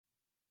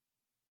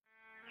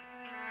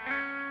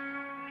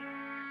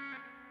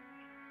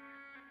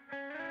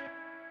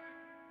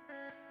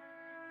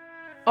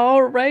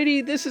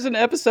Alrighty, this is an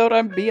episode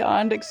I'm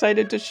beyond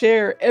excited to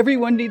share.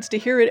 Everyone needs to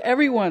hear it,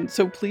 everyone.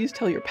 So please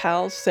tell your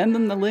pals, send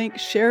them the link,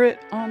 share it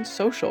on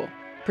social.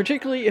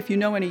 Particularly if you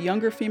know any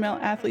younger female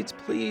athletes,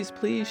 please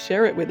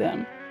share it with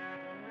them.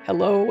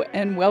 Hello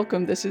and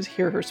welcome. This is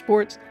Hear Her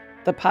Sports,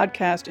 the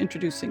podcast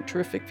introducing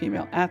terrific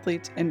female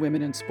athletes and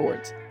women in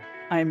sports.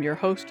 I am your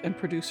host and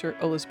producer,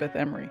 Elizabeth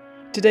Emery.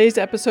 Today's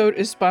episode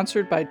is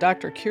sponsored by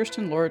Dr.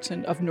 Kirsten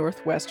Lauritsen of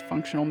Northwest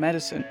Functional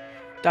Medicine.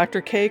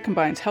 Dr. K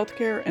combines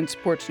healthcare and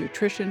sports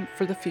nutrition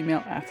for the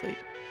female athlete.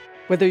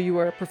 Whether you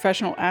are a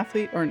professional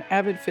athlete or an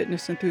avid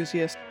fitness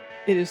enthusiast,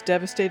 it is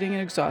devastating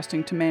and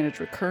exhausting to manage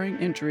recurring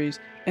injuries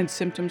and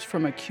symptoms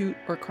from acute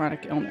or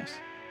chronic illness.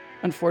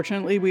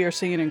 Unfortunately, we are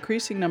seeing an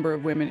increasing number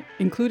of women,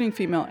 including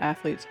female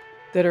athletes,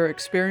 that are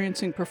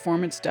experiencing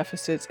performance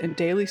deficits and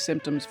daily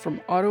symptoms from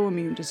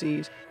autoimmune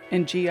disease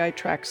and GI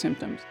tract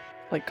symptoms,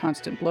 like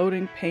constant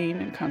bloating, pain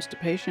and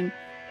constipation,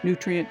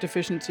 nutrient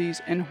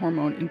deficiencies, and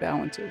hormone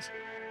imbalances.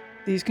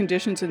 These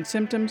conditions and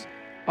symptoms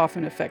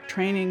often affect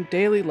training,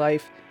 daily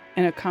life,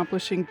 and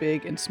accomplishing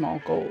big and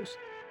small goals.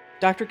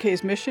 Dr.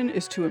 K's mission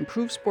is to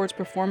improve sports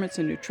performance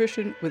and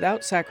nutrition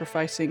without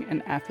sacrificing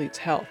an athlete's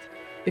health.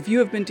 If you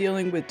have been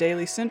dealing with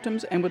daily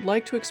symptoms and would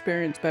like to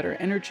experience better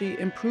energy,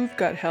 improved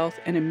gut health,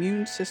 and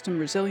immune system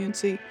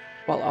resiliency,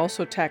 while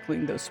also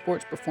tackling those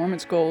sports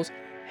performance goals,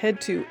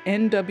 head to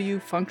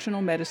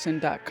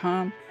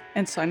nwfunctionalmedicine.com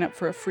and sign up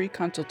for a free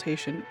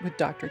consultation with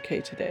Dr.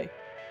 K today.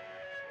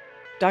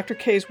 Dr.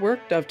 K's work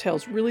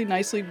dovetails really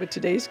nicely with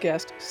today's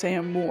guest,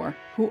 Sam Moore,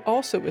 who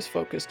also is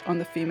focused on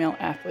the female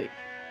athlete.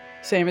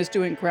 Sam is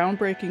doing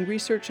groundbreaking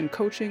research and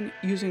coaching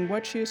using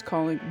what she is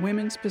calling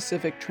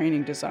women-specific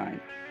training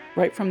design.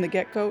 Right from the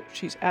get-go,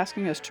 she's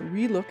asking us to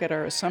relook at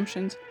our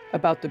assumptions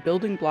about the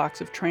building blocks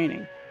of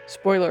training.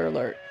 Spoiler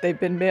alert, they've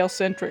been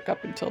male-centric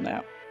up until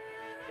now.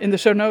 In the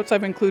show notes,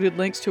 I've included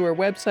links to her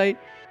website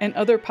and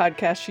other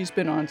podcasts she's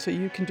been on so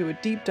you can do a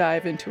deep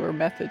dive into her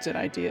methods and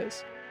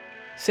ideas.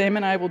 Sam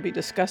and I will be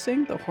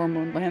discussing the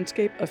hormone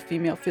landscape of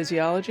female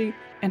physiology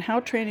and how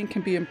training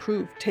can be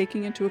improved,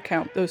 taking into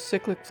account those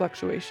cyclic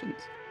fluctuations.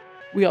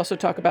 We also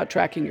talk about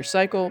tracking your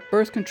cycle,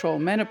 birth control,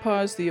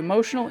 menopause, the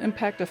emotional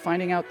impact of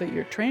finding out that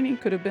your training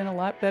could have been a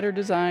lot better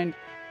designed,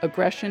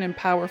 aggression and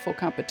powerful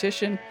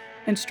competition,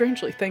 and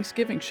strangely,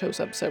 Thanksgiving shows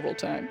up several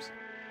times.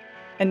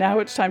 And now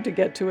it's time to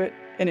get to it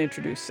and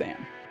introduce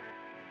Sam.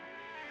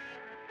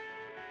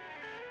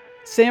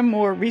 Sam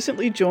Moore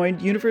recently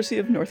joined University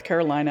of North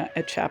Carolina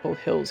at Chapel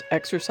Hill's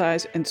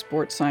Exercise and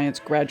Sports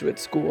Science Graduate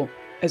School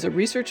as a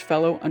research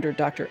fellow under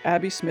Dr.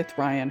 Abby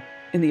Smith-Ryan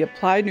in the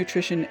Applied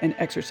Nutrition and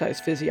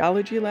Exercise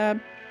Physiology Lab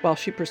while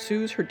she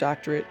pursues her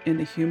doctorate in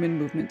the Human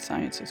Movement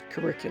Sciences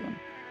curriculum.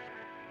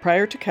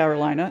 Prior to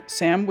Carolina,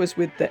 Sam was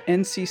with the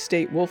NC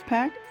State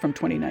Wolfpack from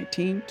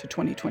 2019 to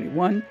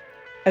 2021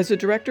 as the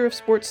Director of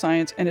Sports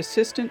Science and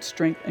Assistant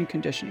Strength and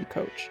Conditioning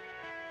Coach.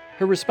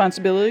 Her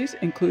responsibilities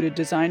included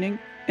designing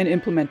and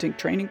implementing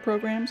training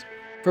programs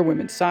for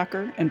women's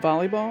soccer and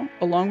volleyball,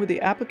 along with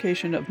the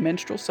application of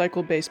menstrual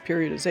cycle-based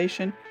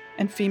periodization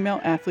and female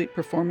athlete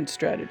performance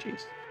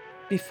strategies.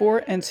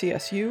 Before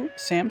NCSU,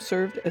 Sam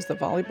served as the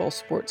volleyball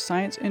sports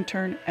science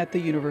intern at the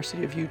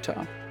University of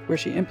Utah, where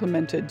she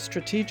implemented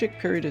strategic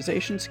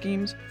periodization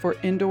schemes for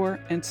indoor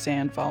and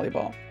sand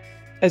volleyball.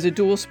 As a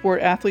dual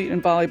sport athlete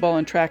in volleyball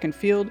and track and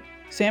field,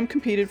 Sam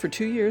competed for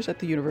 2 years at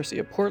the University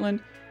of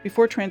Portland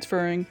before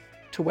transferring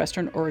to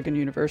Western Oregon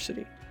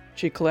University.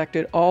 She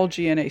collected all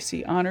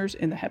GNAC honors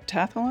in the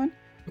heptathlon,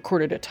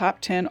 recorded a top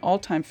 10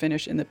 all-time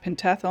finish in the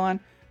pentathlon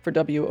for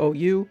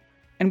WOU,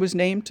 and was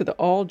named to the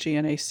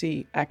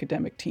all-GNAC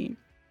academic team.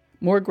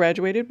 Moore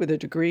graduated with a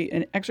degree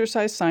in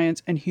exercise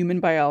science and human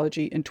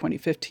biology in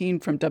 2015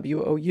 from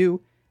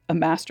WOU, a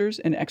master's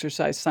in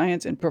exercise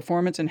science and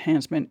performance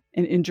enhancement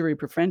and injury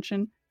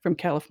prevention from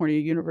California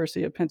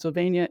University of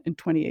Pennsylvania in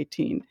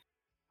 2018.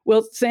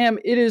 Well, Sam,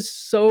 it is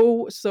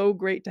so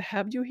great to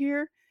have you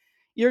here.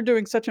 You're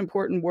doing such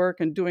important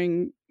work and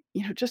doing,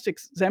 just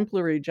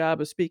exemplary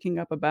job of speaking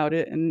up about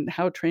it and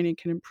how training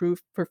can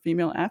improve for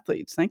female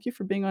athletes. Thank you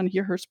for being on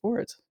Hear Her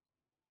Sports.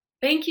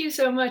 Thank you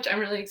so much. I'm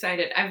really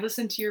excited. I've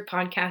listened to your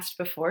podcast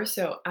before,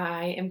 so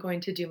I am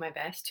going to do my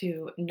best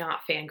to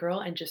not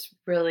fangirl and just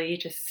really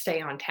just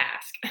stay on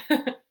task.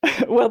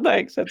 Well,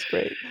 thanks. That's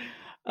great.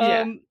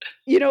 Yeah.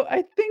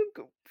 I think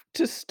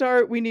to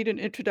start, we need an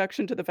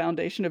introduction to the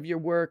foundation of your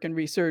work and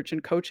research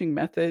and coaching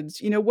methods.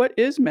 What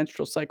is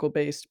menstrual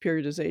cycle-based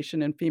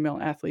periodization in female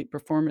athlete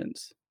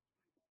performance?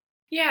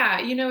 Yeah,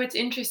 it's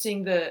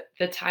interesting the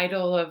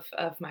title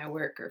of my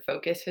work or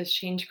focus has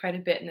changed quite a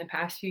bit in the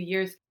past few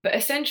years. But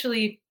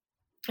essentially,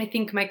 I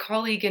think my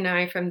colleague and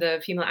I from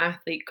the Female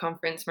Athlete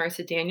Conference,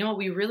 Marcia Daniel,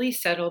 we really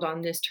settled on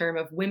this term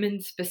of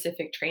women's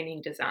specific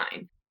training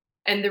design.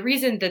 And the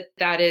reason that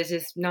that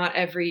is not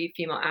every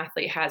female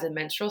athlete has a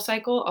menstrual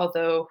cycle,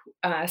 although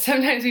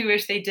sometimes we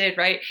wish they did,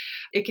 right?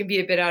 It can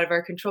be a bit out of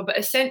our control, but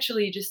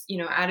essentially, just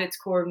at its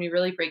core, when we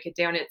really break it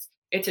down,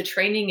 it's a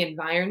training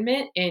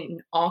environment in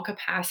all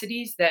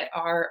capacities that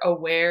are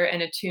aware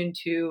and attuned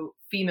to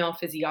female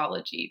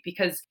physiology.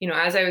 Because,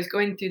 as I was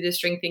going through the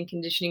strength and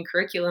conditioning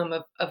curriculum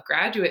of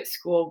graduate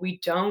school, we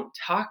don't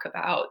talk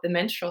about the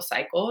menstrual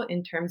cycle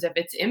in terms of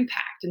its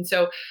impact. And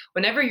so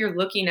whenever you're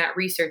looking at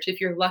research,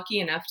 if you're lucky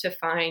enough to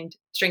find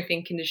strength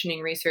and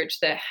conditioning research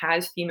that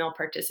has female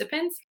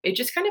participants, it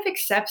just kind of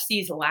accepts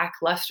these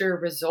lackluster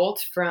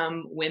results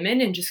from women,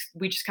 and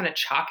we just kind of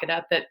chalk it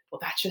up that, well,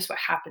 that's just what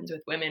happens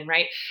with women,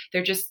 right?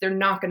 They're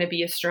not going to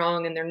be as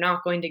strong, and they're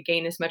not going to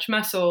gain as much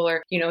muscle,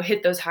 or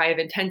hit those high of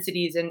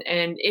intensities. And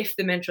if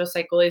the menstrual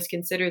cycle is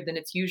considered, then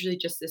it's usually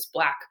just this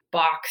black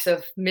box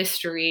of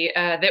mystery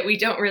that we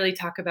don't really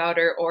talk about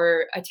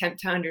or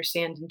attempt to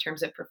understand in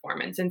terms of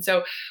performance. And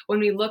so when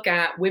we look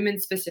at women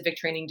specific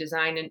training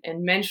design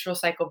and menstrual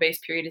cycle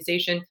based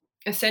periodization,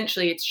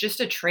 essentially it's just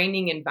a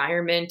training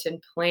environment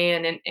and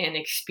plan and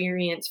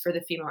experience for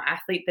the female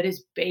athlete that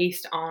is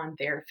based on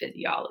their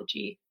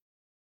physiology.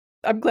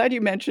 I'm glad you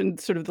mentioned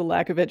sort of the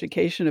lack of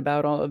education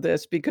about all of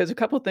this, because a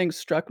couple things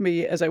struck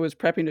me as I was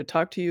prepping to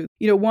talk to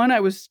you. One, I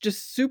was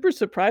just super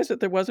surprised that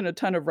there wasn't a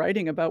ton of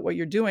writing about what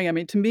you're doing. I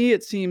mean, to me,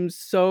 it seems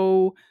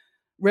so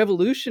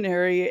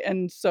revolutionary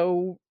and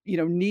so,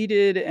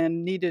 needed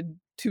and needed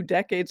 2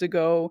 decades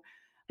ago.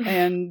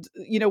 And,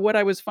 what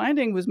I was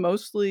finding was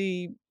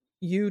mostly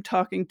you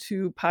talking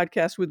to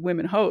podcasts with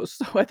women hosts.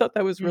 So I thought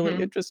that was really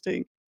Hmm.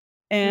 interesting. Mm.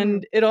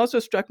 And it also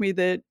struck me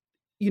that,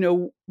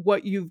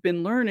 what you've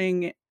been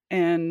learning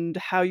and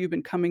how you've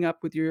been coming up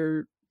with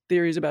your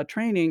theories about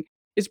training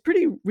is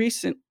pretty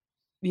recent.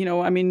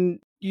 I mean,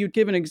 you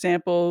give an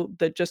example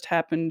that just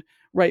happened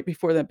right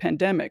before the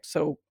pandemic.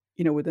 So,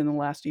 within the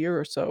last year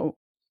or so,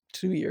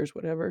 2 years,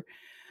 whatever.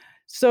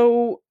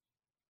 So,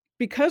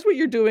 because what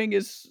you're doing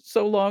is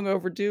so long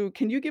overdue,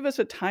 can you give us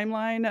a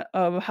timeline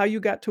of how you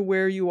got to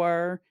where you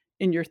are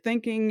in your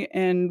thinking?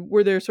 And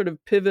were there sort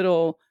of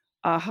pivotal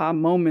aha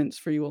moments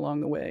for you along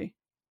the way?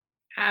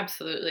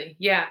 Absolutely.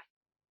 Yeah.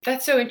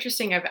 That's so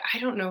interesting. I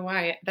don't know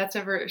why that's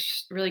never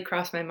really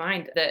crossed my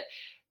mind that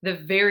the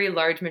very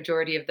large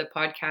majority of the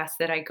podcasts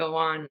that I go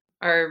on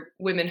are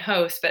women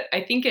hosts. But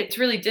I think it's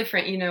really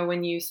different,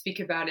 when you speak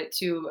about it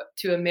to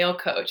a male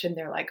coach and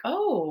they're like,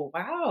 "Oh,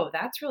 wow,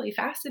 that's really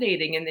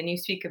fascinating." And then you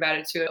speak about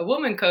it to a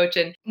woman coach,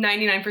 and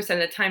 99% of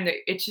the time,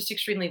 it's just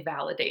extremely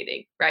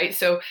validating, right?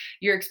 So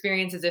your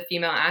experience as a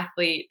female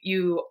athlete,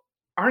 you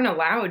aren't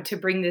allowed to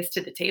bring this to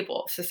the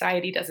table.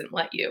 Society doesn't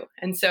let you.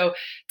 And so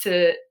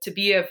to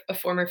be a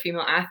former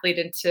female athlete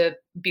and to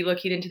be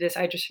looking into this,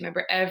 I just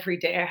remember every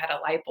day I had a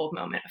light bulb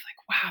moment of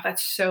like, wow,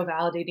 that's so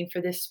validating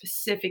for this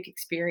specific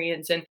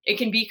experience. And it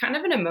can be kind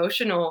of an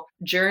emotional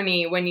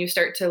journey when you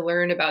start to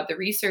learn about the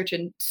research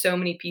and so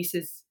many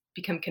pieces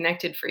become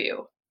connected for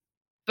you.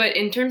 But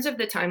in terms of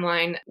the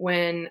timeline,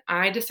 when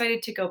I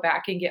decided to go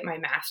back and get my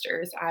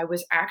master's, I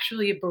was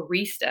actually a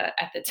barista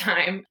at the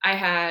time. I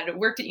had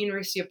worked at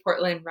University of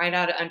Portland right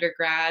out of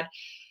undergrad,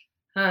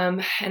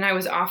 and I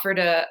was offered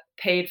a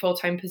paid full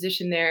time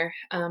position there.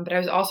 But I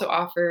was also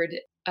offered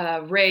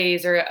a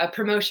raise or a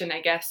promotion,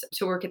 I guess,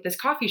 to work at this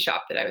coffee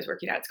shop that I was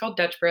working at. It's called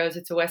Dutch Bros.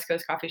 It's a West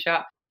Coast coffee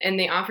shop. And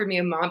they offered me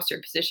a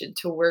mobster position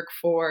to work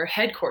for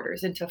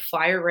headquarters and to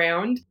fly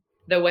around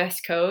the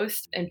West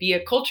Coast and be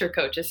a culture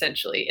coach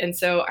essentially. And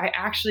so I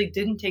actually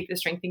didn't take the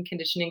strength and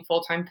conditioning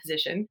full time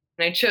position.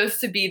 And I chose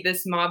to be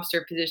this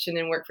mobster position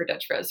and work for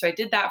Dutch Bros. So I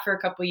did that for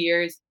a couple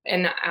years,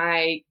 and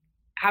I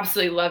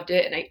absolutely loved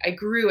it. And I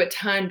grew a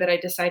ton, but I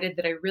decided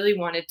that I really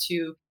wanted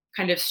to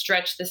kind of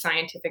stretch the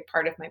scientific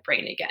part of my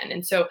brain again.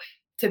 And so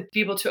to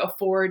be able to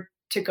afford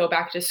to go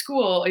back to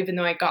school, even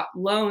though I got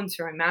loans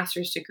for my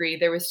master's degree,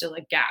 there was still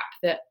a gap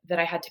that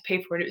I had to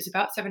pay for. And it was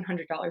about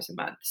 $700 a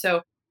month.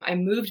 So I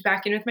moved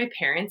back in with my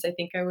parents. I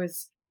think I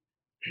was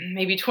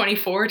maybe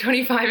 24,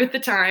 25 at the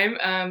time.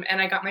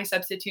 And I got my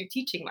substitute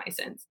teaching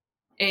license.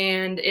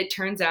 And it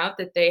turns out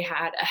that they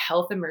had a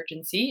health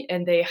emergency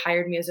and they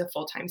hired me as a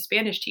full time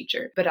Spanish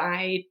teacher, but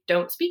I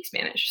don't speak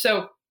Spanish.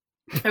 So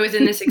I was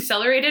in this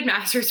accelerated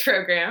master's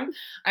program.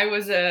 I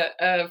was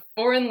a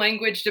foreign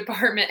language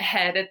department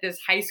head at this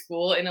high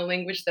school in a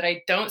language that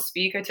I don't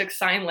speak. I took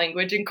sign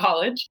language in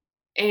college.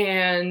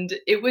 And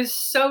it was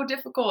so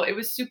difficult. It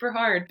was super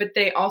hard. But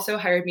they also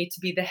hired me to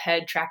be the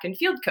head track and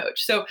field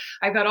coach. So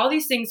I've got all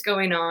these things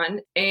going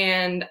on.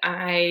 And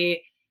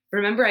I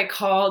remember I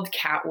called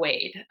Kat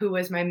Wade, who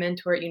was my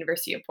mentor at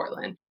University of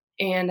Portland.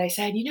 And I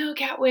said,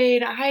 Kat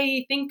Wade,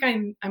 I think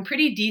I'm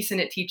pretty decent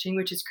at teaching,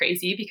 which is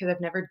crazy because I've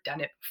never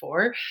done it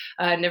before,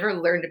 never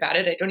learned about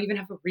it. I don't even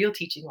have a real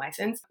teaching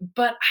license,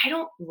 but I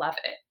don't love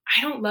it.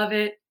 I don't love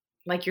it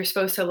like you're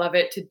supposed to love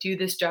it to do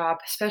this job,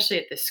 especially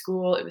at this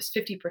school. It was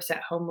 50%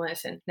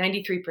 homeless and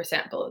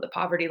 93% below the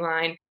poverty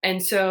line.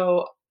 And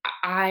so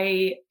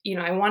I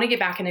want to get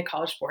back into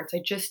college sports. I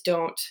just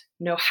don't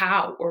know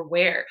how or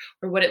where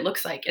or what it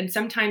looks like. And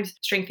sometimes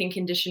strength and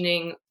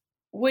conditioning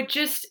would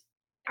just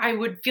I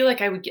would feel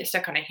like I would get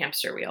stuck on a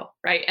hamster wheel,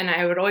 right? And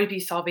I would always be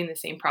solving the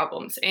same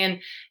problems. And,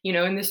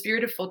 in the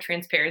spirit of full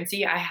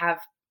transparency, I have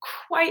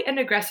quite an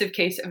aggressive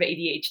case of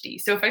ADHD.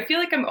 So if I feel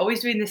like I'm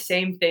always doing the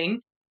same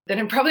thing, then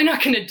I'm probably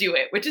not going to do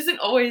it, which isn't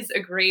always a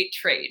great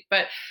trait.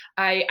 But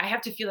I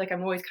have to feel like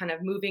I'm always kind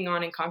of moving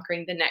on and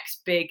conquering the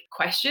next big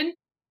question.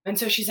 And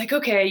so she's like,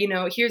 okay,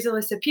 here's a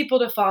list of people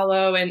to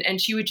follow.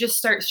 And she would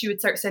start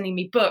sending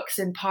me books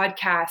and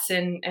podcasts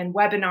and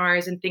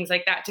webinars and things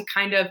like that to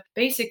kind of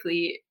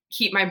basically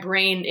keep my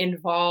brain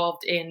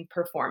involved in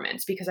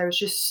performance because I was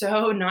just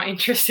so not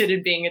interested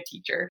in being a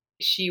teacher.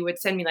 She would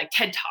send me like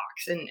TED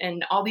Talks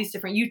and all these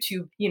different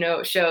YouTube,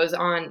 shows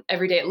on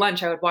every day at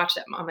lunch. I would watch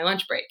them on my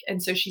lunch break.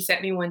 And so she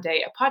sent me one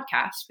day a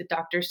podcast with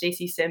Dr.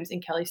 Stacy Sims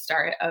and Kelly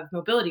Starrett of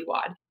Mobility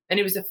WOD. And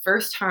it was the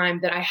first time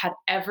that I had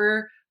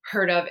ever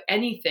heard of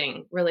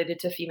anything related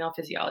to female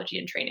physiology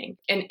and training.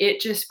 And it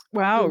just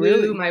Wow,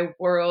 blew really? my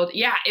world.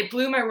 Yeah, it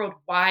blew my world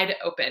wide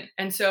open.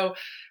 And so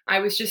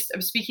I'm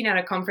speaking at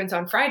a conference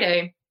on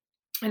Friday,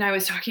 and I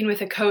was talking with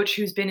a coach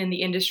who's been in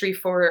the industry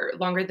for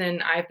longer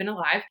than I've been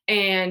alive.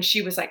 And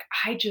she was like,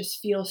 I just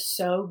feel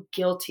so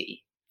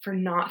guilty for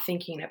not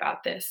thinking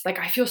about this. Like,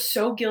 I feel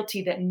so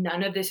guilty that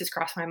none of this has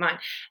crossed my mind.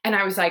 And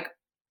I was like,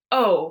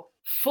 oh,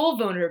 full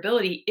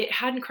vulnerability. It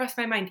hadn't crossed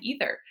my mind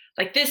either.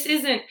 Like, this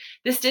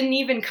didn't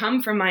even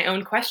come from my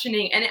own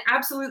questioning. And it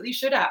absolutely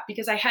should have,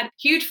 because I had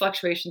huge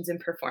fluctuations in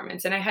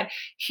performance and I had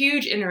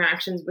huge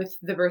interactions with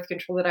the birth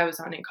control that I was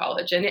on in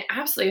college. And it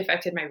absolutely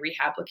affected my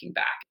rehab looking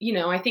back.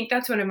 I think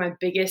that's one of my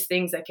biggest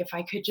things. Like, if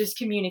I could just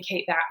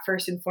communicate that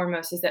first and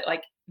foremost, is that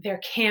like, there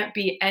can't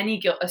be any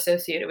guilt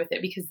associated with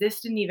it because this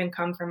didn't even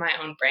come from my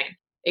own brain.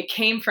 It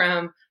came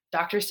from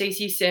Dr.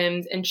 Stacy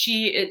Sims, and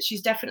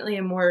she's definitely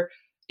a more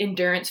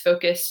endurance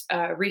focused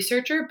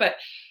researcher. But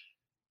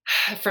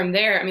from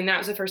there, I mean, that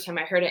was the first time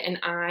I heard it. And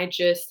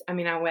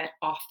I went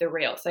off the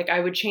rails. Like, I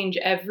would change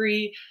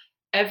every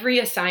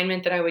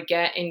assignment that I would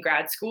get in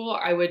grad school.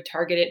 I would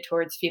target it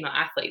towards female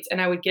athletes,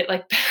 and I would get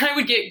like,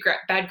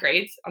 bad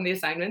grades on the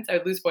assignments. I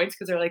would lose points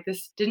because they're like,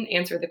 this didn't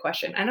answer the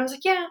question. And I was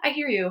like, yeah, I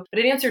hear you, but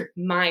it answered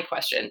my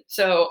question.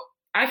 So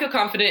I feel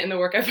confident in the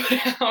work I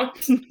put out.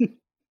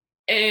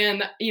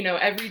 And,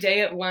 every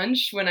day at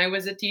lunch when I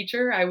was a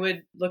teacher, I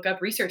would look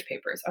up research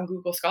papers on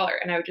Google Scholar,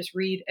 and I would just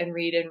read and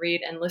read and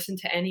read and listen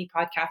to any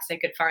podcast I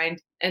could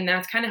find. And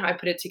that's kind of how I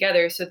put it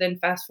together. So then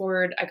fast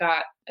forward, I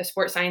got a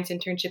sports science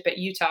internship at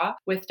Utah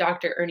with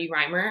Dr. Ernie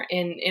Reimer.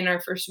 And in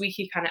our first week,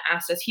 he kind of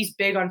asked us, he's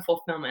big on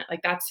fulfillment.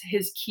 Like, that's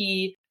his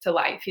key to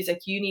life. He's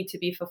like, you need to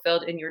be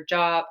fulfilled in your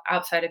job,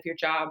 outside of your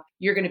job.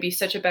 You're going to be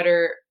such a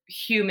better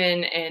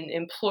human and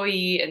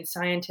employee and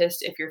scientist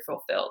if you're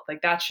fulfilled.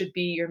 Like, that should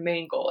be your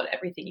main goal at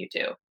everything you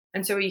do.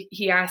 And so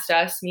he asked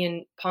us, me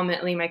and Paul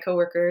Mentley, my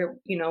coworker,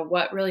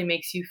 what really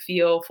makes you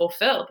feel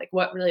fulfilled? Like,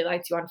 what really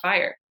lights you on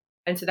fire?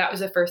 And so that was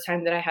the first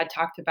time that I had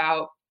talked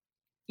about,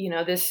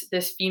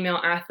 this female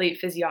athlete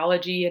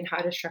physiology and how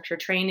to structure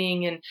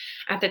training. And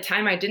at the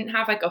time, I didn't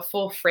have like a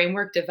full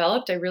framework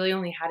developed. I really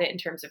only had it in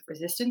terms of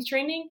resistance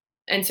training.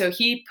 And so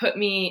he put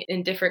me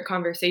in different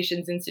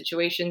conversations and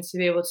situations to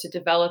be able to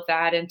develop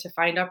that and to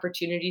find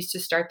opportunities to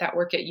start that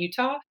work at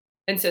Utah.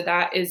 And so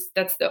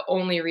that's the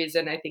only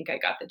reason I think I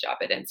got the job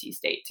at NC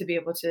State, to be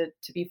able to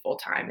be full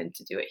time and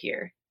to do it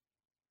here.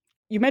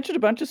 You mentioned a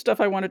bunch of stuff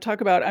I wanna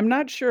talk about. I'm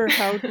not sure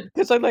how,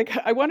 because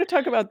I wanna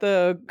talk about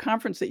the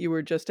conference that you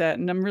were just at,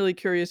 and I'm really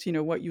curious,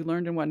 what you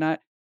learned and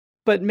whatnot.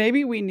 But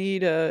maybe we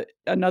need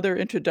another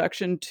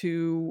introduction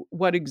to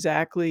what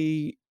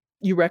exactly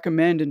you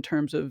recommend in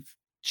terms of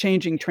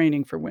changing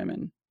training for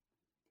women,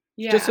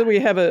 just so Yeah. we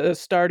have a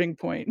starting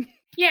point.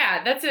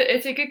 Yeah,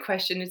 it's a good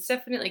question. It's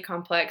definitely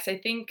complex. I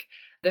think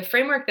the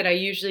framework that I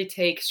usually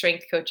take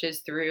strength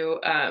coaches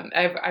through,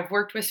 I've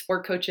worked with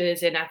sport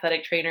coaches and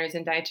athletic trainers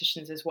and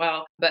dietitians as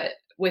well, but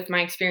with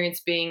my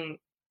experience being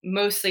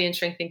mostly in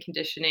strength and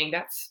conditioning,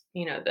 that's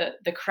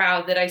the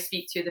crowd that I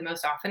speak to the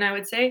most often, I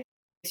would say.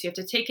 So you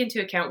have to take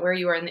into account where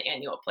you are in the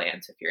annual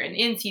plan. So if you're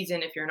in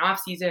season, if you're in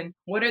off season,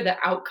 what are the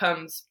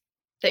outcomes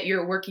that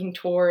you're working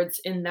towards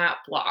in that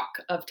block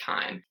of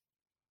time?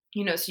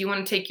 So you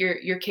want to take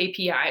your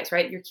KPIs,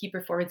 right? Your key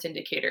performance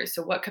indicators.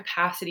 So what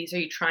capacities are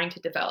you trying to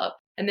develop?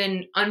 And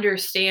then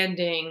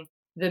understanding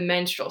the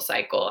menstrual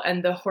cycle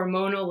and the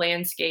hormonal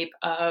landscape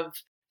of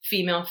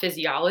female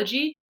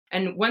physiology.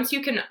 And once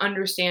you can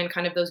understand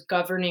kind of those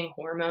governing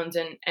hormones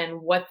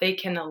and what they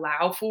can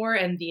allow for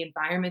and the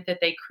environment that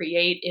they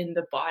create in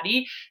the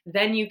body,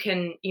 then you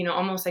can,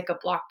 almost like a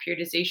block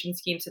periodization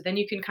scheme. So then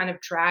you can kind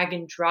of drag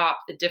and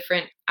drop the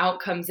different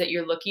outcomes that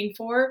you're looking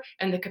for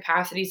and the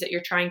capacities that you're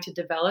trying to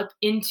develop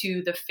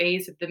into the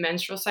phase of the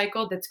menstrual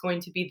cycle that's going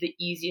to be the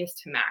easiest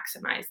to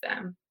maximize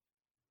them.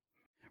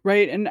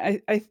 Right, and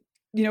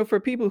for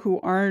people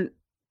who aren't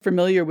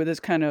familiar with this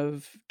kind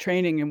of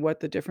training and what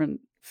the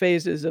different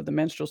phases of the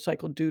menstrual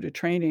cycle do to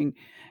training,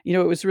 it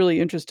was really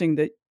interesting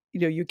that,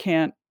 you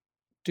can't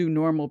do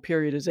normal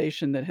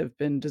periodization that have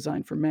been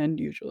designed for men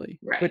usually,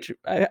 Right. which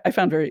I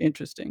found very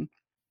interesting.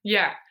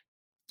 Yeah.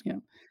 Yeah.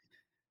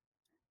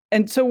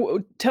 And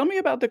so tell me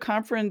about the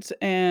conference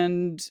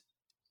and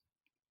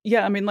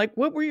yeah, I mean, like,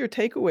 what were your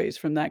takeaways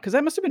from that? Because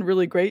that must have been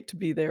really great to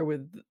be there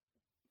with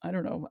I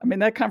don't know. I mean,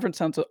 that conference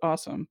sounds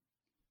awesome.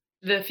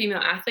 The female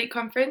athlete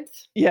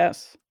conference.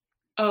 Yes.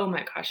 Oh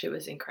my gosh, it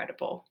was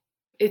incredible.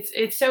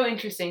 It's so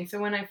interesting. So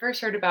when I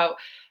first heard about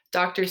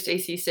Dr.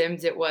 Stacy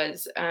Sims, it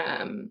was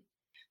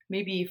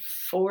maybe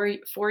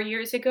four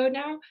years ago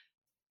now.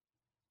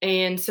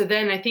 And so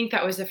then I think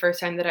that was the first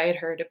time that I had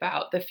heard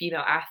about the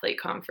female athlete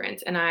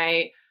conference, and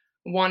I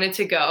wanted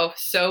to go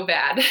so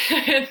bad.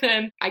 And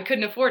then I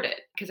couldn't afford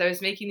it because I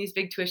was making these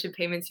big tuition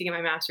payments to get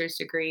my master's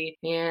degree.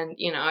 And,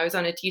 I was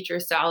on a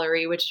teacher's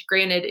salary, which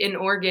granted in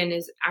Oregon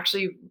is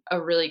actually a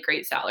really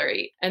great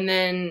salary. And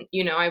then,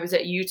 I was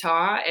at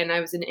Utah and I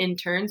was an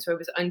intern, so I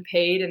was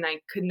unpaid and I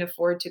couldn't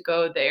afford to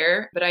go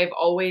there. But I've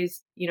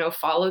always,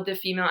 followed the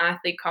female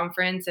athlete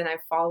conference and I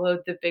followed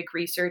the big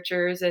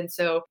researchers. And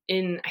so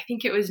I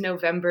think it was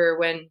November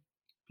when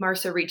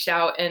Marcia reached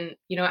out and,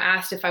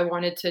 asked if I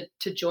wanted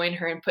to join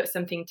her and put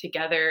something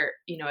together,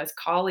 as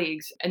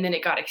colleagues. And then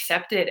it got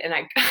accepted and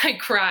I, I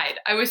cried.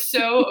 I was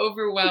so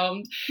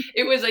overwhelmed.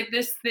 It was like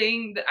this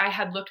thing that I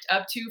had looked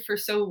up to for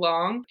so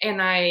long.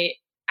 And I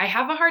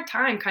have a hard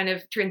time kind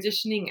of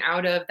transitioning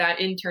out of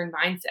that intern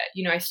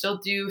mindset. I still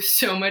do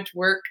so much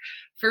work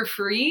for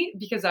free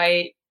because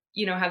I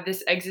have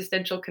this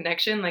existential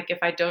connection. Like if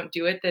I don't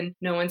do it, then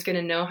no one's going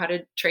to know how to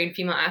train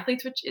female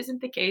athletes, which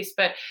isn't the case.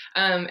 But,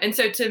 and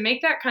so to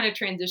make that kind of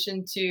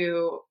transition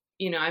to,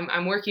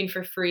 I'm working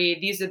for free.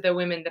 These are the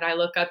women that I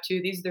look up to.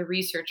 These are the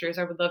researchers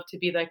I would love to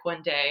be like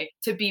one day,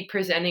 to be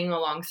presenting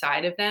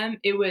alongside of them.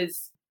 It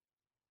was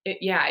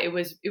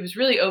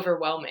really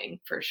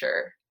overwhelming for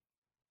sure.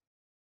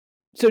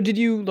 So did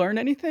you learn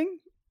anything?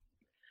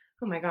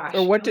 Oh my Or gosh.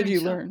 what I did learned you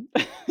so learn?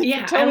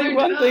 Yeah, I Tell me learned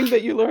one thing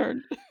that you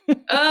learned.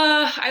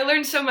 I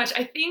learned so much.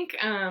 I think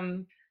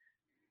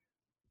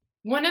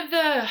one of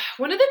the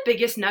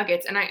biggest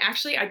nuggets, and I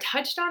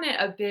touched on it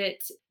a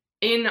bit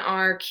in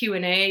our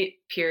Q&A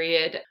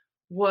period,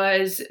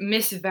 was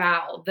Miss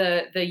Val,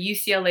 the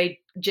UCLA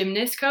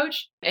gymnast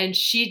coach, and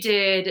she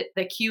did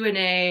the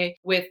Q&A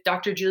with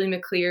Dr. Julie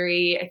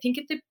McCleary, I think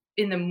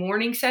in the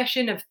morning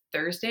session of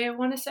Thursday, I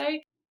want to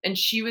say. And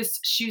she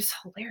was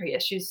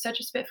hilarious. She was such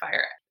a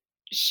spitfire.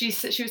 She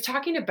was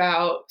talking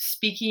about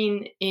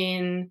speaking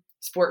in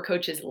sport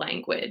coaches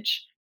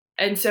language.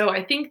 And so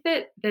I think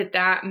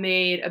that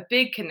made a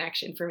big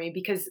connection for me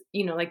because,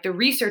 like the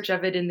research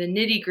of it and the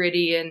nitty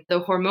gritty and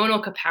the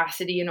hormonal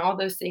capacity and all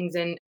those things.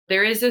 And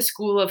there is a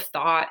school of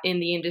thought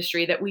in the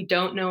industry that we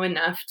don't know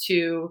enough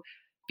to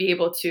be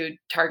able to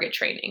target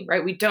training,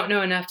 right? We don't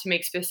know enough to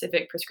make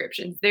specific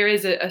prescriptions. There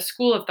is a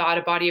school of thought,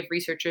 a body of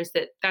researchers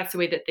that's the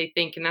way that they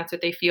think and that's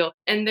what they feel.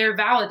 And they're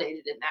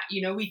validated in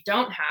that. We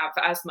don't have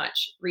as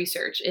much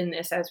research in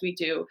this as we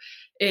do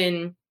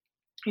in,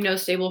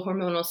 stable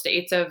hormonal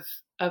states of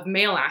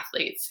male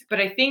athletes. But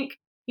I think,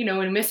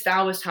 when Miss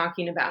Val was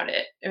talking about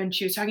it and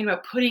she was talking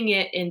about putting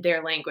it in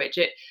their language,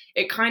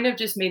 it kind of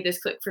just made this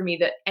click for me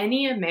that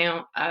any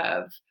amount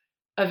of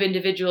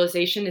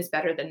individualization is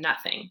better than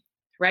nothing.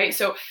 Right.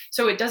 So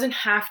it doesn't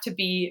have to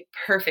be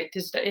perfect.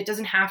 It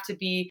doesn't have to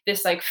be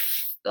this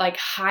like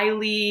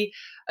highly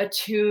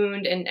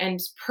attuned and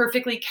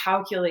perfectly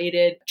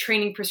calculated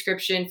training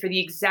prescription for the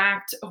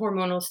exact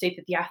hormonal state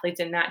that the athlete's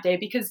in that day,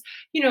 because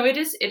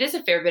it is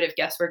a fair bit of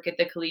guesswork at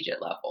the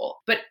collegiate level.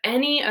 But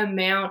any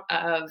amount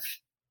of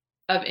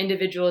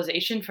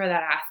individualization for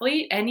that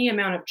athlete, any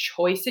amount of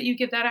choice that you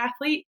give that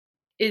athlete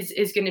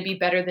is going to be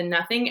better than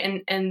nothing.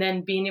 And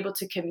then being able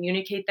to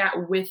communicate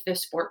that with the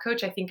sport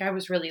coach. I think I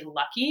was really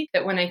lucky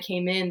that when I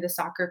came in, the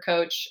soccer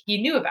coach,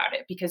 he knew about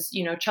it because,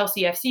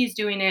 Chelsea FC is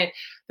doing it.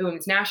 The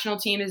women's national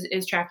team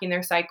is tracking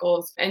their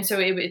cycles. And so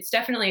it's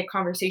definitely a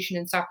conversation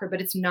in soccer,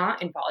 but it's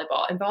not in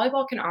volleyball. And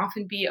volleyball can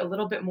often be a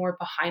little bit more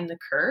behind the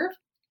curve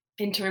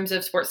in terms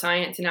of sports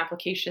science and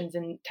applications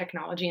and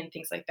technology and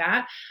things like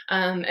that.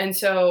 And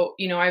so,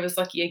 I was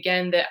lucky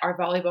again that our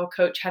volleyball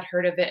coach had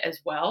heard of it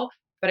as well.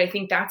 But I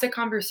think that's a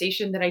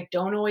conversation that I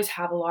don't always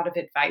have a lot of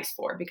advice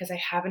for because I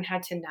haven't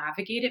had to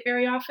navigate it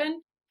very often.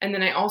 And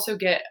then I also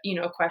get,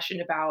 a question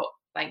about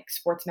like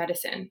sports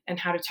medicine and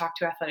how to talk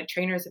to athletic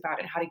trainers about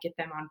it, how to get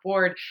them on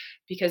board,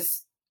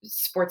 because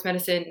sports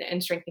medicine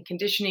and strength and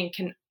conditioning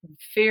can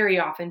very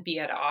often be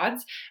at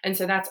odds. And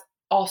so that's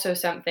also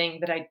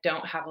something that I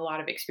don't have a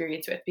lot of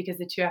experience with because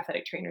the two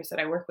athletic trainers that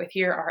I work with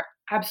here are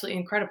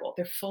absolutely incredible.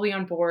 They're fully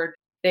on board.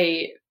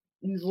 They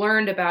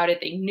learned about it,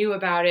 they knew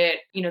about it,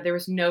 there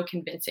was no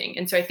convincing.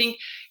 And so I think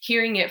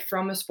hearing it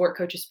from a sport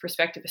coach's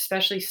perspective,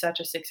 especially such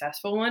a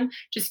successful one,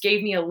 just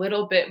gave me a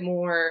little bit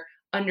more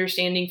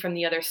understanding from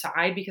the other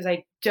side, because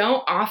I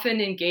don't often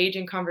engage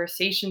in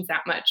conversations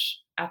that much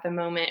at the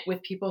moment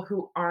with people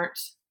who aren't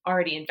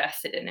already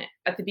invested in it.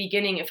 At the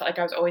beginning, it felt like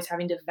I was always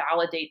having to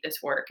validate this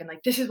work and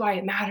like, this is why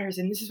it matters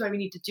and this is why we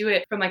need to do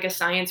it from like a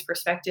science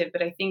perspective.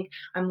 But I think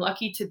I'm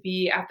lucky to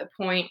be at the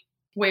point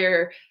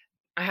where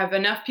I have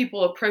enough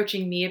people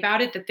approaching me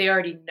about it that they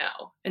already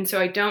know. And so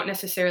I don't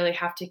necessarily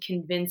have to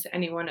convince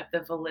anyone of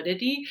the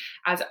validity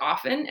as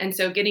often. And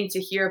so getting to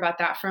hear about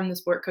that from the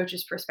sport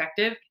coach's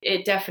perspective,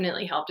 it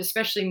definitely helped,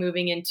 especially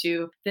moving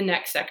into the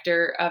next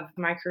sector of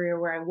my career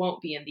where I won't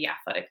be in the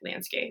athletic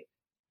landscape.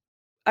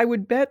 I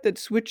would bet that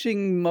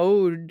switching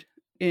mode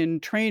in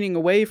training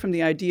away from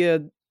the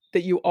idea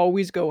that you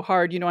always go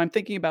hard? I'm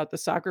thinking about the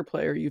soccer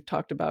player you've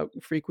talked about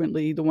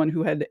frequently, the one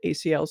who had the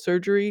ACL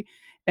surgery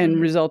and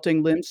Mhm.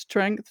 resulting limb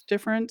strength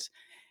difference.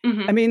 I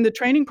Mhm. mean, the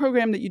training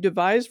program that you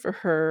devised for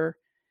her,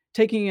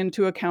 taking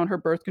into account her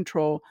birth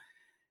control,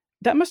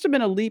 that must have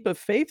been a leap of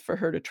faith for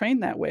her to train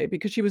that way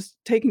because she was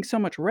taking so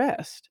much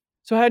rest.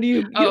 So how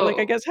do I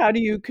Oh, guess, how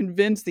do you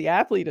convince the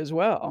athlete as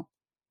well?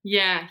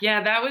 yeah,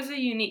 yeah, that was a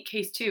unique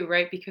case too,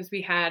 right? Because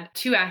we had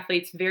 2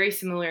 athletes very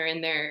similar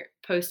in their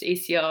post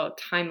ACL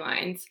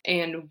timelines,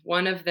 and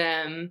one of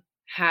them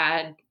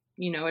had,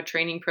 a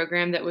training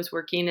program that was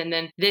working, and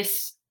then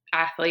this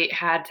athlete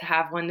had to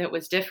have one that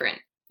was different.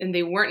 And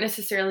they weren't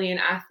necessarily an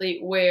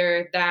athlete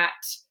where that,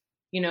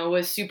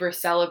 was super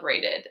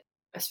celebrated.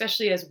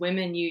 Especially as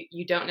women,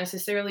 you don't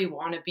necessarily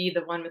want to be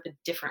the one with a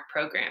different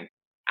program.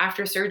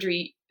 After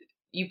surgery,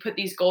 you put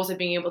these goals of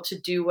being able to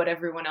do what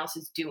everyone else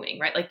is doing,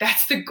 right? Like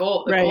that's the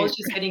goal. The goal Right, is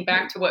just getting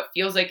back right. to what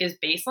feels like is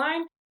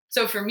baseline.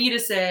 So for me to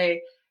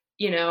say,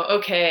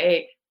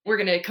 okay, we're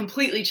going to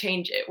completely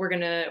change it. We're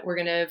going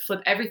to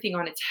flip everything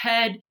on its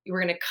head.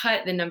 We're going to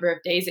cut the number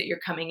of days that you're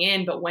coming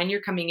in, but when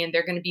you're coming in,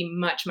 they're going to be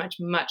much much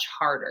much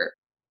harder.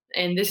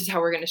 And this is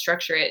how we're going to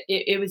structure it.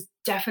 It was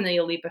definitely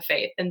a leap of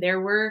faith. And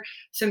there were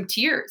some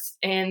tears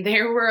and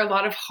there were a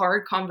lot of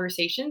hard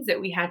conversations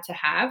that we had to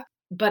have.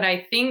 But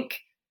I think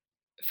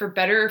for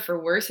better or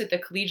for worse at the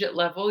collegiate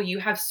level, you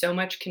have so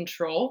much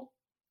control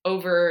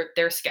over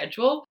their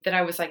schedule that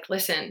I was like,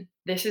 listen,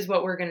 this is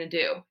what we're going to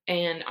do.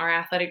 And our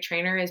athletic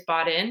trainer is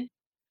bought in.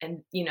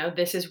 And,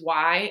 this is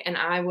why. And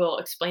I will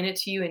explain it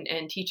to you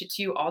and teach it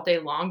to you all day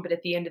long. But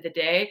at the end of the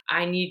day,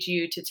 I need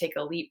you to take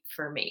a leap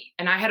for me.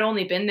 And I had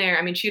only been there,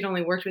 I mean, she'd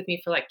only worked with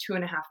me for like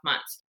 2.5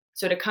 months.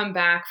 So to come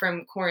back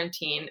from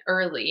quarantine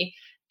early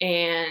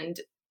and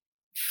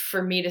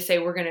for me to say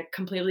we're going to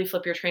completely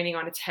flip your training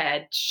on its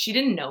head. She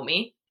didn't know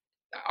me.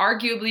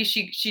 Arguably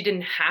she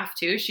didn't have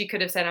to. She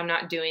could have said I'm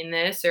not doing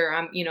this or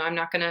I'm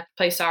not going to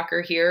play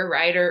soccer here,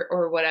 right?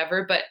 Or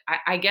whatever, but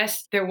I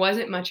guess there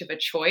wasn't much of a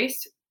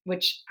choice,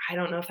 which I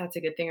don't know if that's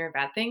a good thing or a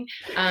bad thing.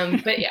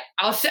 But yeah,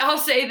 I'll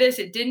say this,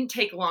 it didn't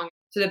take long.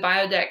 So the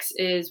Biodex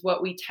is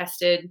what we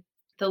tested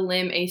the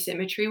limb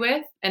asymmetry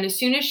with, and as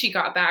soon as she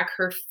got back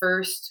her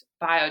first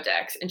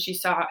Biodex and she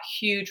saw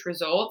huge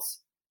results,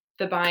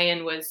 the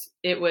buy-in was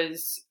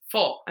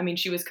full. I mean,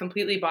 she was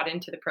completely bought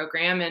into the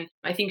program, and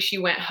I think she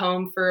went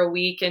home for a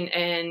week,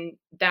 and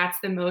that's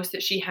the most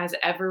that she has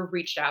ever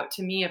reached out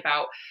to me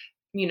about,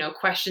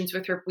 questions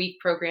with her week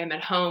program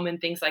at home and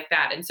things like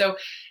that. And so,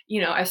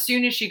 as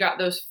soon as she got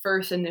those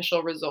first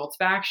initial results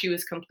back, she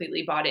was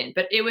completely bought in.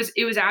 But it was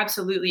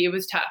absolutely, it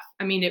was tough.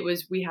 I mean,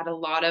 we had a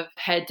lot of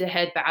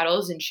head-to-head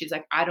battles, and she's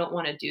like, I don't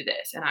want to do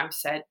this. And I've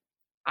said,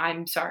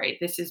 I'm sorry.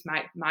 This is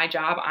my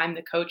job. I'm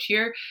the coach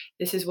here.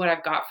 This is what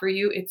I've got for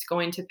you. It's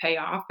going to pay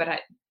off, but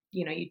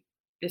you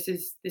this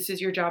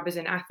is your job as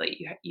an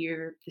athlete.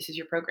 This is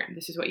your program.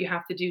 This is what you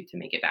have to do to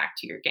make it back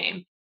to your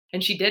game.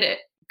 And she did it.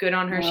 Good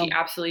on her. She Wow.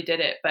 absolutely did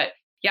it. But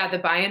yeah, the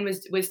buy-in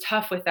was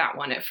tough with that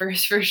one at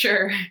first for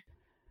sure.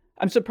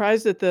 I'm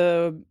surprised that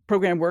the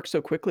program worked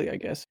so quickly, I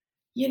guess.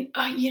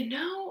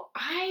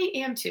 I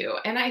am too.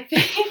 And I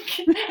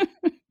think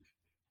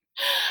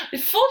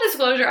full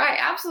disclosure, I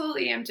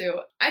absolutely am too.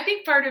 I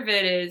think part of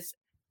it is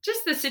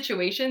just the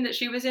situation that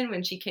she was in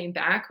when she came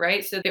back,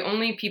 right? So the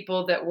only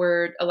people that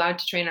were allowed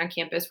to train on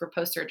campus were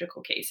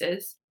post-surgical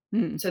cases.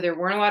 Mm. So there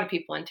weren't a lot of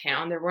people in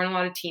town. There weren't a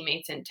lot of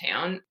teammates in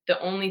town. The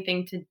only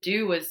thing to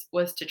do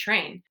was to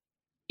train.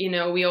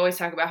 We always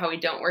talk about how we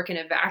don't work in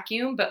a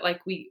vacuum, but like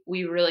we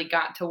really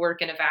got to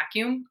work in a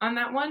vacuum on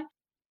that one.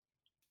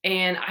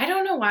 And I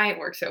don't know why it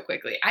worked so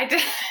quickly. I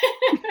did.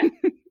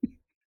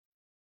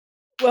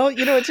 Well,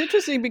 it's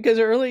interesting because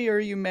earlier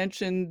you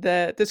mentioned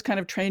that this kind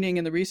of training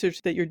and the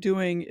research that you're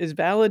doing is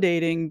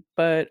validating,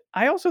 but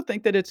I also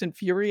think that it's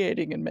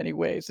infuriating in many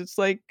ways. It's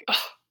like,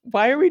 Oh,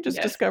 why are we just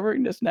yes.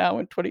 discovering this now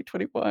in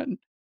 2021?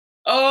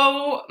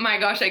 Oh my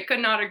gosh, I could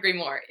not agree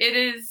more.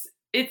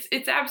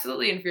 It's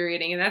absolutely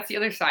infuriating, and that's the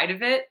other side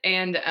of it.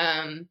 And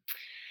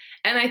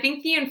I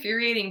think the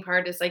infuriating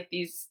part is like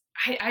these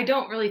I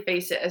don't really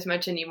face it as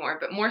much anymore,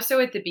 but more so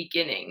at the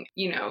beginning,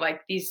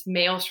 like these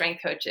male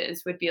strength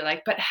coaches would be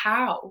like, but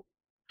how?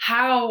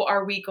 How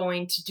are we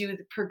going to do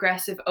the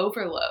progressive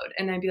overload?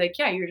 And I'd be like,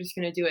 yeah, you're just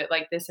going to do it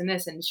like this and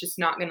this, and it's just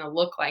not going to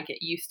look like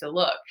it used to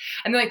look.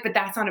 And they're like, but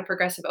that's not a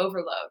progressive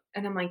overload.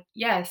 And I'm like,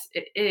 yes,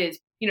 it is.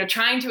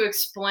 Trying to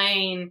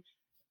explain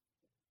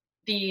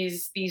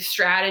these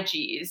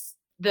strategies,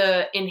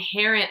 the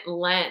inherent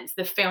lens,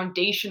 the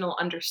foundational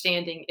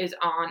understanding is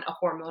on a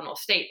hormonal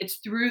state. It's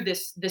through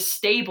this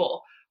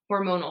stable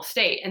hormonal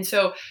state. And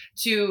so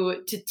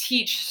to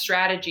teach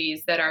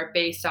strategies that are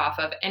based off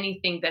of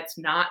anything that's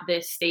not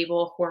this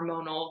stable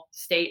hormonal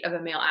state of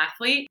a male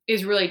athlete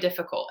is really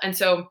difficult. And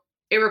so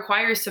it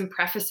requires some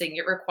prefacing.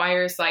 It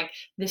requires like,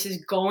 this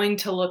is going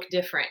to look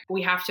different.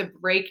 We have to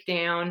break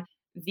down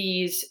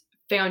these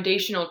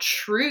foundational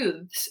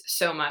truths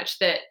so much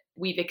that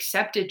we've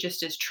accepted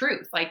just as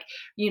truth. Like,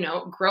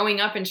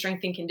 growing up in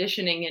strength and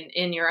conditioning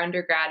in your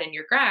undergrad and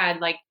your grad,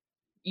 like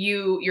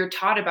you're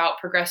taught about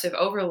progressive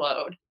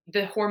overload.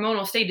 the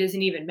hormonal state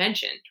isn't even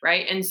mentioned,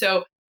 right? And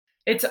so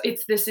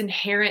it's this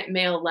inherent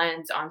male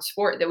lens on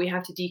sport that we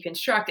have to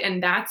deconstruct,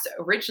 and that's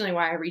originally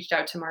why I reached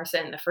out to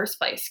Marcia in the first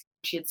place.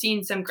 She had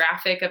seen some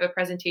graphic of a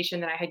presentation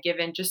that I had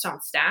given just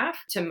on staff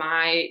to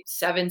my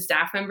 7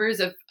 staff members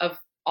of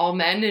all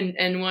men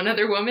and one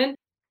other woman.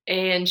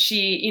 And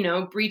she,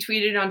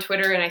 retweeted on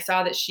Twitter, and I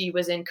saw that she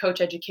was in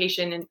coach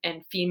education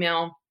and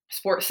female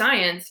sports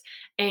science.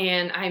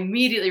 And I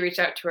immediately reached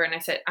out to her and I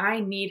said, I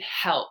need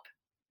help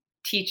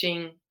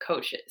teaching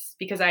coaches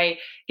because I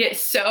get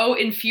so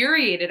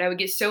infuriated. I would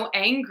get so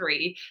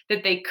angry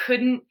that they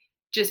couldn't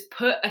just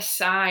put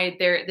aside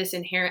this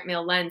inherent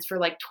male lens for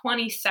like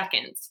 20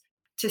 seconds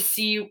to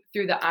see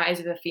through the eyes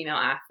of a female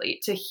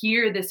athlete, to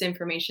hear this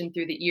information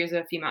through the ears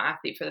of a female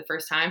athlete for the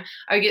first time.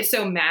 I would get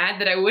so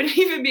mad that I wouldn't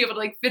even be able to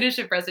like finish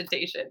a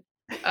presentation.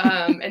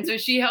 And so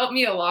she helped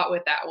me a lot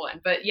with that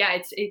one. But yeah,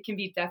 it can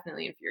be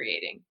definitely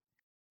infuriating.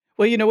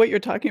 Well, you know what you're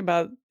talking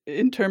about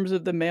in terms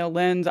of the male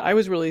lens, I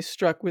was really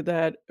struck with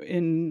that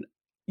in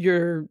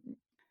you're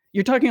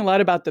talking a lot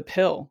about the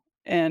pill.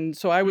 And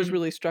so I was Mhm.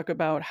 really struck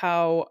about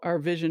how our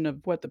vision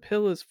of what the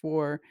pill is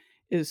for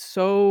is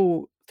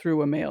so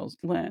through a male's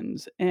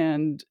lens.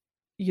 And,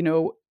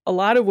 a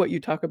lot of what you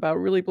talk about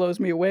really blows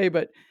me away,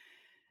 but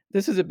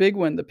this is a big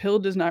one. The pill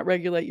does not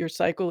regulate your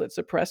cycle. It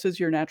suppresses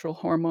your natural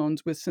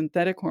hormones with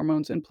synthetic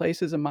hormones and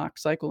places a mock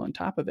cycle on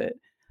top of it.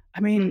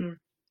 I mean, Mhm.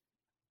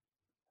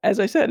 as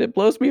I said, it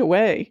blows me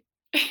away.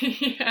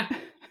 Yeah.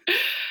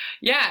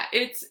 Yeah,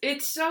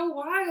 it's so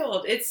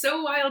wild. It's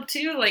so wild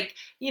too. Like,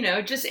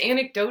 just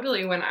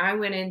anecdotally, when I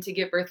went in to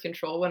get birth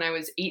control when I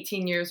was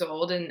 18 years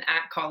old and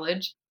at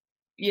college,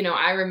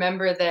 I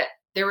remember that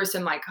there were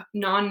some like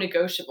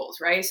non-negotiables,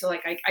 right? So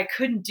like I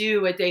couldn't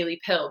do a daily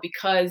pill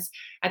because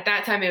at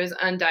that time it was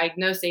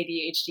undiagnosed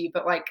ADHD,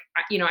 but like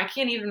I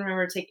can't even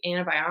remember to take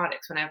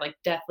antibiotics when I have like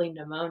deathly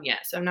pneumonia.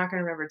 So I'm not going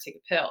to remember to take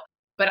a pill.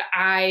 But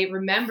I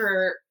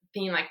remember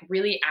being like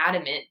really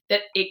adamant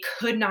that it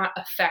could not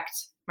affect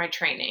my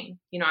training.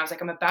 I was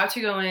like, I'm about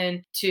to go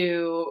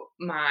into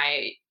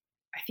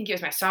I think it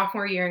was my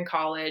sophomore year in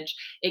college.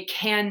 It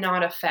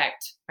cannot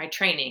affect my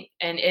training.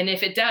 And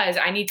if it does,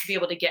 I need to be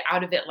able to get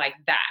out of it like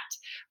that.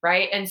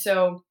 Right. And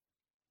so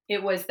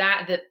it was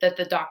that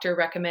the doctor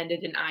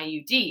recommended an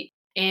IUD.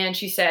 And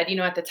she said,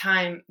 at the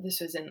time,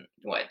 this was in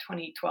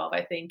 2012,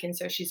 I think. And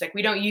so she's like,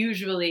 we don't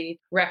usually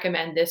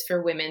recommend this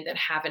for women that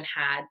haven't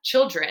had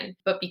children.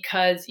 But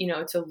because,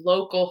 it's a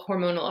local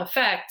hormonal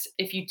effect,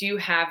 if you do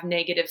have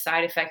negative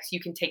side effects, you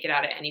can take it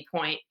out at any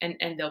point and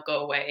they'll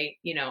go away,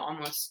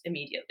 almost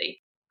immediately.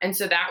 And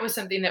so that was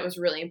something that was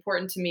really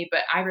important to me.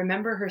 But I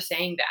remember her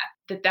saying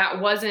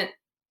that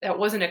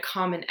wasn't a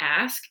common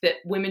ask, that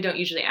women don't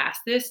usually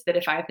ask this, that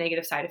if I have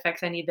negative side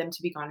effects, I need them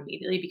to be gone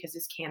immediately because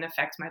this can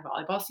affect my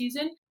volleyball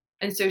season.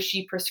 And so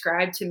she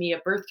prescribed to me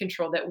a birth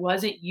control that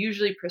wasn't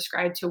usually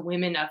prescribed to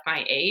women of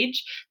my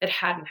age that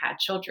hadn't had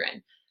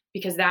children,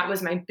 because that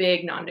was my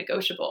big non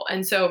negotiable.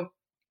 And so,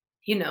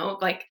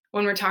 like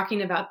when we're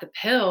talking about the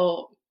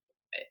pill,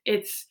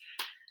 it's,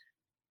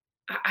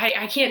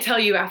 I can't tell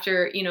you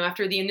after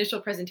the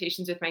initial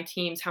presentations with my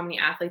teams, how many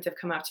athletes have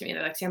come up to me.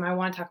 They're like, Sam, I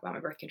want to talk about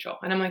my birth control.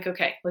 And I'm like,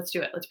 okay, let's do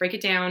it. Let's break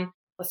it down.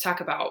 Let's talk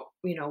about,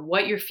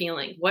 what you're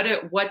feeling.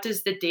 What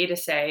does the data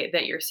say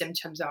that your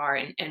symptoms are,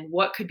 and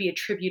what could be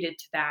attributed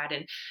to that?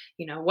 And,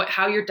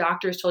 how your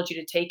doctors told you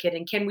to take it,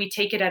 and can we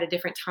take it at a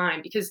different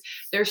time? Because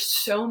there's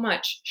so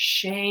much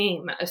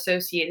shame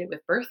associated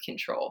with birth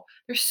control.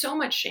 There's so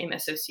much shame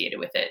associated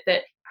with it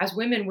that as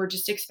women, we're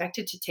just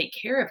expected to take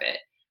care of it,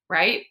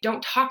 right?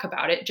 Don't talk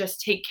about it,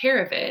 just take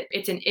care of it.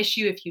 It's an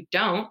issue if you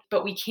don't,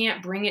 but we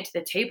can't bring it to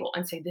the table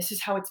and say, this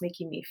is how it's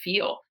making me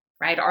feel,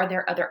 right? Are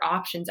there other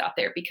options out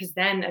there? Because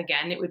then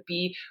again, it would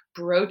be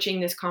broaching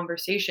this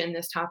conversation,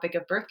 this topic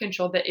of birth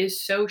control that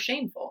is so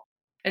shameful.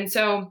 And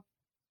so,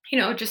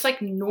 just like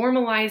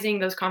normalizing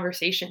those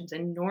conversations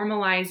and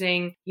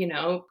normalizing,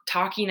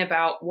 talking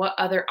about what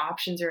other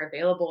options are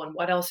available and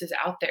what else is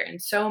out there.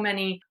 And so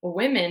many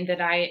women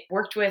that I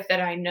worked with, that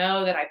I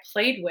know, that I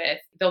played with,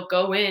 they'll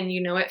go in,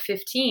 at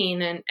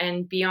 15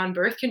 and be on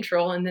birth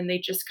control. And then they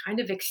just kind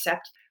of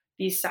accept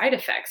these side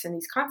effects and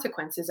these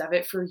consequences of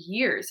it for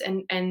years.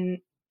 And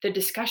the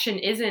discussion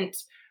isn't,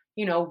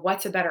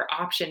 what's a better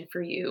option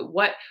for you?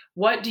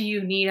 What do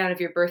you need out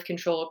of your birth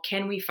control?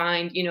 Can we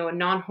find, a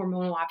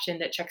non-hormonal option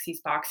that checks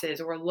these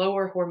boxes, or a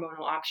lower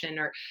hormonal option,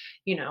 or,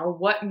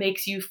 what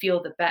makes you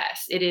feel the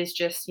best? It is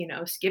just,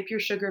 skip your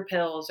sugar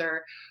pills,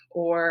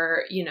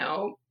 or,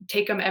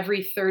 take them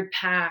every third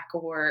pack,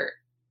 or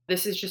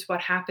this is just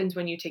what happens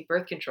when you take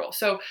birth control.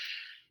 So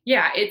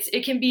yeah,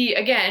 it can be,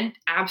 again,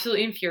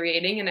 absolutely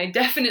infuriating, and I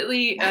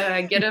definitely,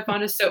 get up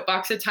on a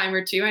soapbox a time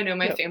or two. I know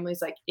my Yep.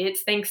 family's like,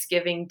 "It's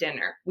Thanksgiving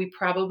dinner. We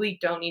probably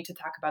don't need to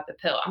talk about the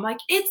pill." I'm like,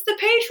 "It's the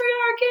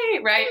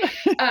patriarchy,"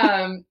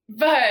 right?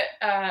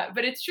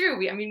 But it's true.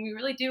 We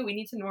really do. We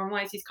need to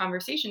normalize these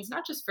conversations,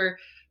 not just for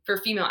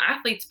female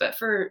athletes, but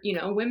for,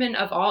 women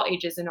of all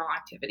ages and all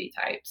activity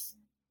types.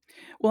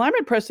 Well, I'm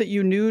impressed that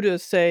you knew to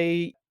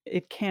say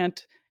it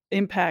can't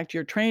impact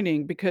your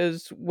training?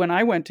 Because when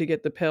I went to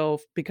get the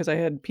pill because I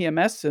had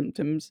PMS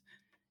symptoms,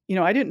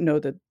 I didn't know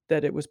that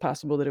it was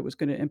possible that it was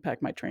gonna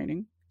impact my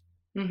training.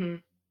 Hmm.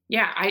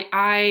 Yeah,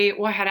 I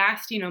had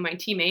asked, my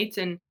teammates,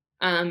 and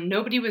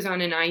nobody was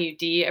on an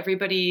IUD.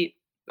 Everybody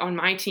on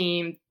my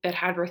team that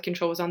had birth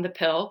control was on the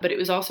pill, but it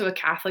was also a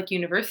Catholic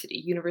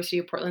university. University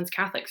of Portland's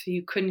Catholic, so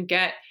you couldn't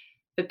get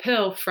the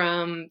pill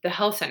from the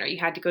health center. You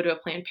had to go to a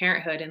Planned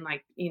Parenthood in,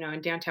 like,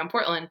 in downtown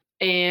Portland.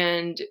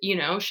 And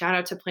shout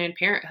out to Planned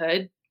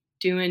Parenthood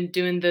doing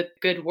the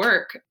good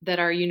work that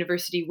our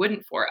university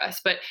wouldn't for us.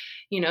 But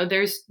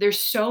there's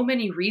so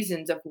many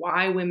reasons of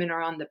why women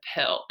are on the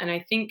pill, and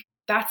I think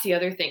that's the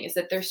other thing, is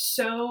that there's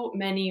so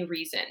many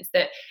reasons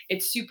that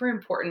it's super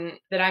important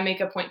that I make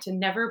a point to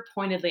never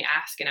pointedly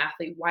ask an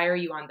athlete, why are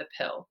you on the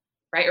pill?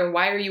 Right? Or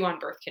why are you on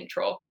birth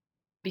control?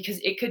 Because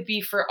it could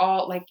be for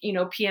all, like,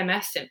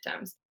 PMS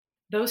symptoms.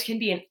 Those can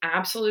be an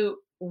absolute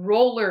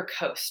roller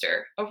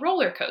coaster, a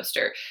roller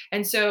coaster.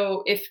 And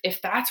so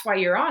if that's why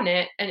you're on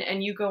it,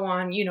 and you go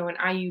on, an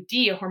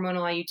IUD, a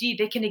hormonal IUD,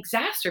 they can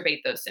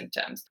exacerbate those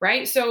symptoms,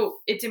 right? So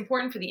it's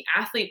important for the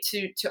athlete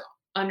to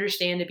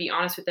understand, to be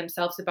honest with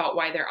themselves about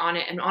why they're on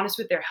it, and honest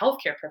with their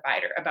healthcare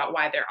provider about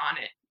why they're on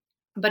it.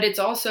 But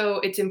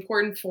it's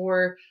important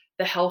for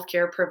the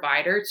healthcare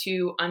provider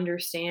to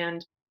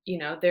understand,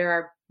 there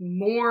are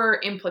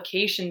more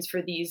implications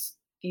for these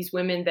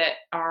women that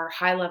are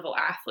high level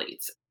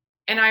athletes.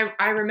 And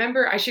I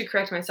remember, I should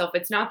correct myself,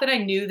 it's not that I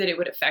knew that it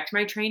would affect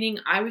my training.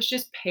 I was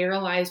just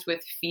paralyzed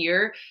with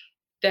fear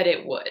that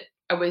it would.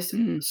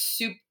 Mm.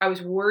 I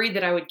was worried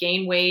that I would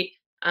gain weight.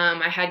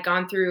 I had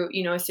gone through,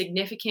 a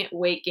significant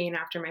weight gain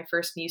after my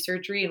first knee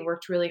surgery, and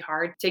worked really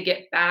hard to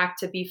get back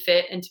to be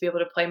fit and to be able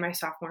to play my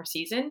sophomore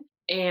season.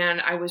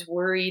 And I was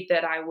worried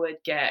that I would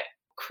get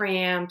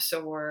cramps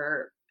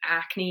or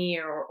acne,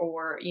 or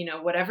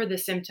whatever the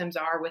symptoms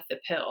are with the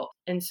pill.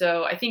 And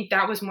so I think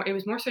it was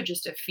more so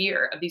just a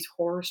fear of these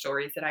horror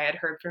stories that I had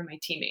heard from my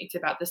teammates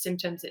about the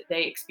symptoms that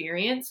they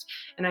experienced,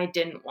 and I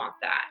didn't want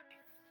that.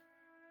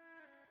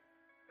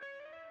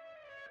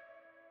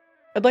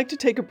 I'd like to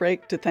take a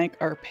break to thank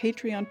our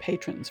Patreon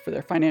patrons for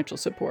their financial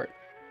support.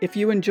 If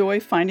you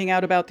enjoy finding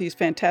out about these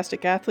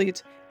fantastic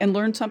athletes and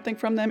learn something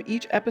from them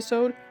each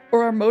episode,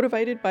 or are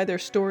motivated by their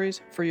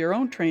stories for your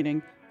own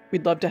training,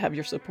 we'd love to have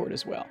your support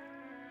as well.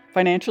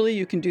 Financially,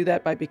 you can do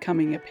that by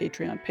becoming a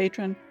Patreon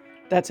patron.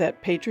 That's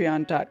at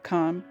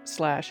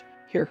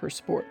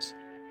patreon.com/hearhersports.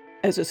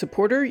 As a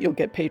supporter, you'll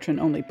get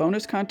patron-only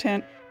bonus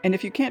content, and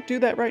if you can't do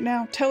that right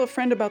now, tell a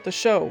friend about the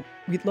show.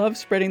 We love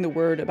spreading the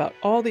word about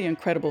all the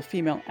incredible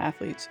female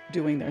athletes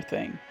doing their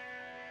thing.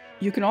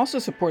 You can also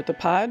support the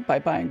pod by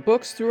buying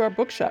books through our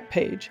bookshop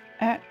page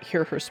at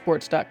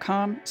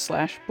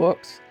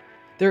hearhersports.com/books.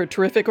 They're a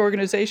terrific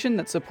organization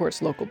that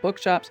supports local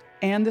bookshops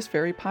and this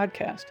very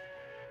podcast.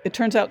 It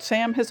turns out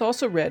Sam has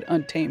also read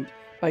Untamed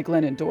by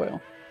Glennon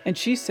Doyle, and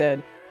she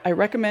said, "I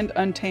recommend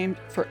Untamed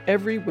for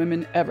every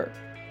woman ever."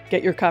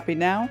 Get your copy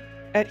now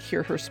at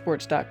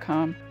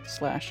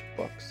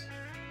hearhersports.com/books.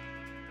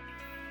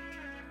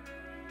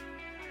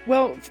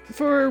 Well,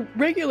 for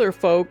regular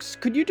folks,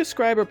 could you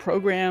describe a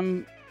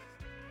program,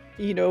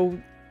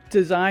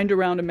 designed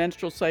around a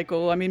menstrual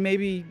cycle? I mean,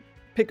 maybe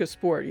pick a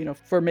sport,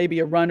 for maybe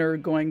a runner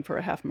going for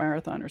a half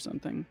marathon or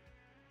something.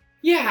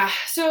 Yeah.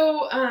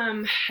 So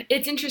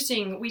it's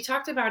interesting. We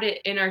talked about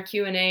it in our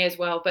Q&A as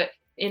well, but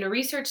in a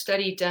research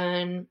study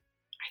done,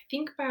 I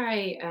think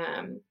by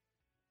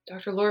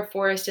Dr. Laura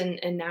Forrest and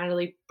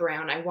Natalie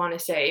Brown, I want to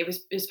say it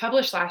was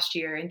published last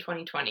year in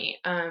 2020.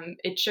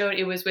 It showed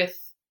it was with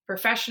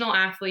professional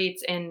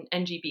athletes and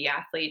NGB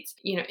athletes,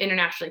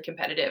 internationally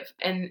competitive,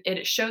 and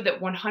it showed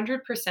that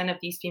 100% of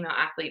these female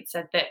athletes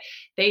said that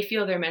they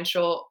feel their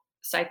menstrual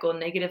cycle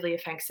negatively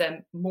affects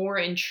them more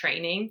in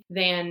training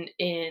than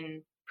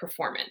in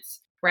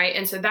performance, right?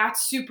 And so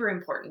that's super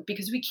important,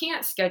 because we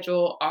can't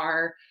schedule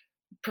our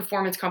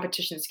performance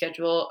competition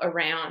schedule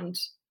around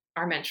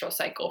our menstrual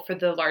cycle for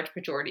the large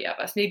majority of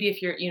us. Maybe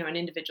if you're, an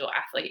individual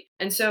athlete.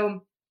 And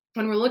so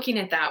when we're looking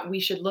at that, we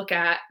should look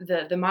at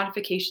the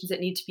modifications that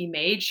need to be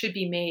made should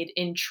be made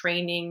in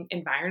training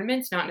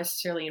environments, not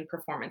necessarily in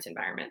performance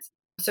environments.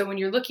 So when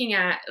you're looking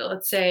at,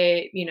 let's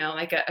say,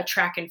 like a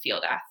track and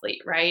field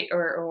athlete, right?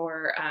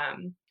 Or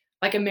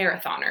like a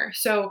marathoner.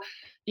 So,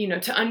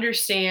 to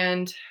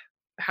understand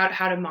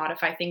how to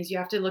modify things, you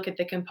have to look at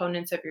the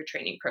components of your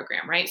training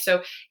program, right?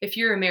 So if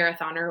you're a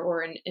marathoner or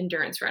an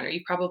endurance runner,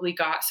 you've probably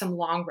got some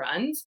long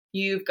runs,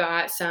 you've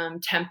got some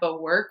tempo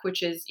work,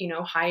 which is,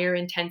 higher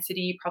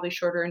intensity, probably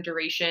shorter in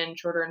duration,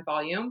 shorter in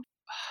volume.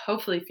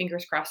 Hopefully,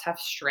 fingers crossed, have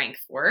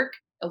strength work.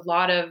 A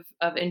lot of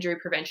injury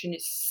prevention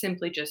is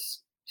simply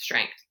just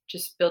strength,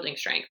 just building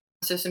strength.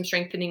 So some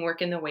strengthening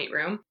work in the weight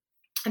room.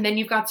 And then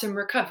you've got some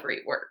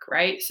recovery work,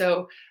 right?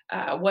 So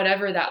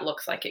whatever that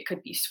looks like, it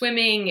could be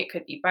swimming, it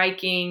could be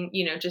biking,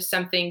 just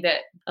something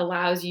that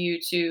allows you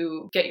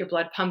to get your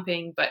blood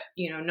pumping, but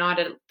not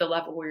at the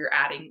level where you're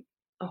adding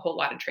a whole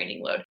lot of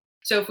training load.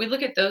 So if we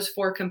look at those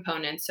four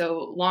components,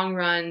 so long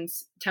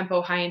runs,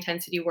 tempo, high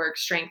intensity work,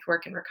 strength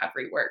work, and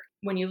recovery work,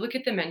 when you look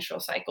at the menstrual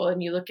cycle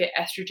and you look at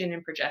estrogen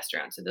and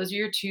progesterone, so those are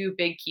your two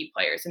big key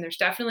players. And there's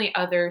definitely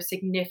other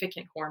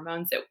significant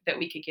hormones that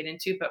we could get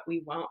into, but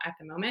we won't at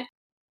the moment.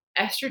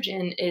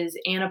 Estrogen is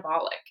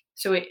anabolic.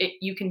 So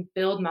you can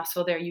build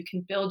muscle there, you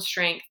can build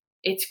strength.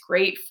 It's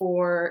great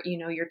for,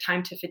 your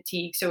time to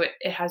fatigue. So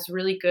it has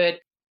really good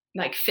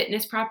like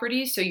fitness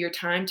properties. So your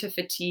time to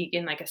fatigue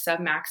in like a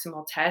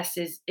submaximal test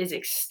is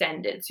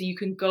extended. So you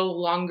can go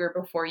longer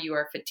before you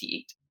are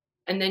fatigued.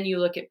 And then you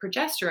look at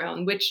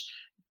progesterone, which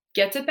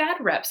gets a bad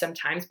rep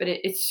sometimes, but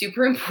it's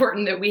super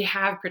important that we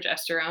have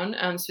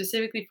progesterone,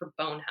 specifically for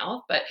bone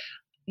health. But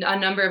a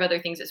number of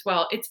other things as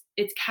well. It's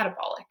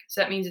catabolic.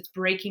 So that means it's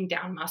breaking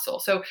down muscle.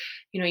 So,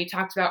 you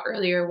talked about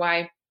earlier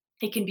why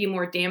it can be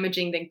more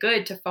damaging than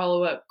good to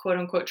follow a quote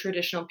unquote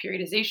traditional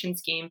periodization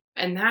scheme.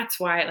 And that's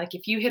why, like,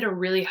 if you hit a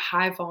really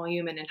high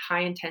volume and a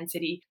high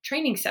intensity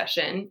training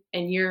session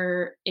and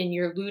you're in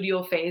your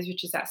luteal phase,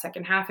 which is that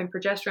second half, and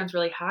progesterone's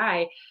really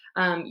high,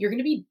 you're going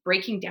to be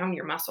breaking down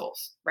your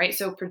muscles, right?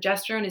 So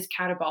progesterone is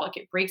catabolic.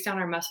 It breaks down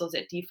our muscles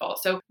at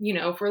default. So,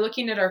 if we're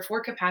looking at our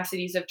four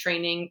capacities of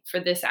training for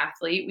this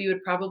athlete, we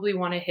would probably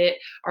want to hit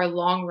our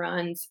long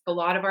runs, a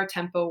lot of our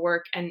tempo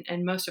work, and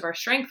most of our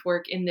strength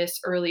work in this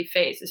early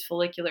phase, this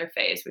follicular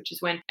phase, which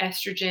is when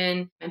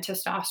estrogen and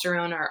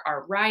testosterone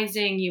are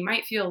rising. You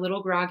might feel a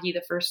little groggy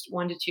the first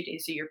 1 to 2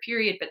 days of your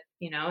period, but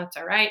it's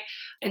all right.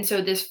 And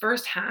so this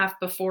first half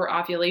before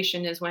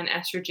ovulation is when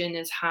estrogen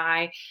is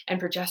high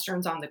and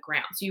progesterone's on the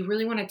ground. So you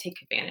really want to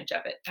take advantage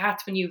of it.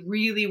 That's when you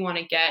really want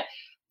to get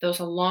those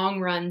long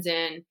runs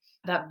in,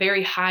 that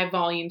very high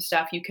volume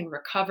stuff. You can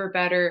recover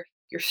better,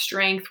 your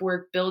strength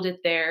work, build it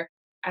there.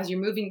 As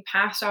you're moving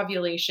past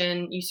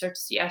ovulation, you start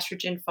to see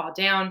estrogen fall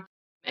down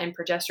and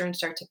progesterone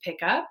start to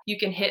pick up. You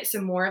can hit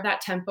some more of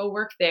that tempo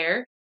work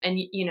there. And,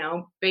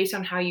 based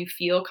on how you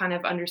feel, kind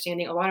of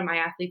understanding, a lot of my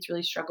athletes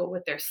really struggle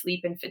with their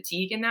sleep and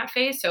fatigue in that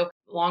phase. So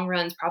long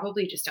runs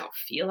probably just don't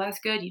feel as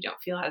good. You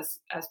don't feel as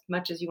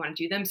much as you want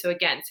to do them. So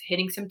again, it's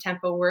hitting some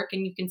tempo work,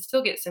 and you can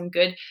still get some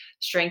good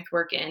strength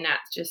work in at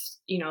just,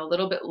 a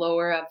little bit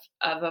lower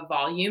of a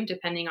volume,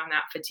 depending on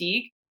that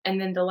fatigue.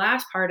 And then the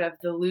last part of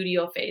the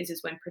luteal phase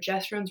is when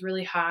progesterone's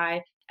really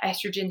high,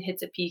 estrogen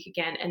hits a peak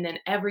again, and then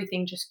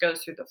everything just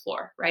goes through the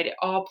floor, right? It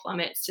all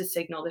plummets to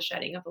signal the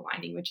shedding of the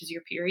lining, which is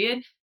your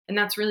period. And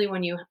that's really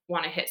when you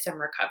want to hit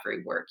some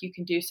recovery work. You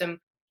can do some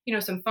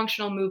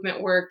functional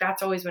movement work.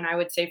 That's always when I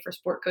would say for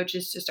sport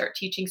coaches to start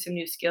teaching some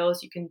new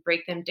skills. You can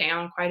break them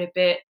down quite a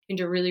bit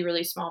into really,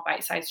 really small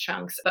bite-sized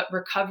chunks. But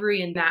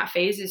recovery in that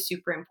phase is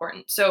super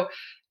important. So,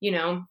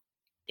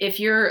 if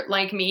you're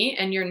like me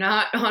and you're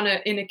not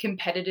in a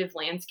competitive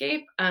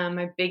landscape,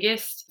 my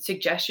biggest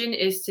suggestion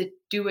is to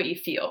do what you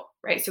feel,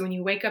 right? So when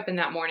you wake up in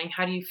that morning,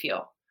 how do you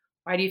feel?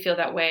 Why do you feel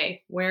that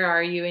way? Where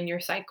are you in your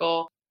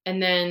cycle? And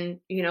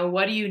then,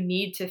 what do you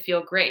need to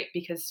feel great?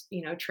 Because,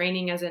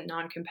 training as a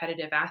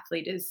non-competitive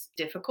athlete is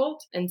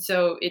difficult. And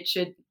so it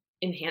should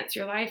enhance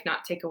your life,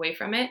 not take away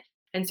from it.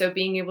 And so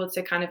being able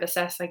to kind of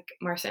assess, like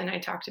Marcia and I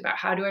talked about,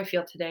 how do I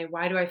feel today?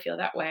 Why do I feel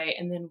that way?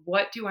 And then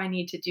what do I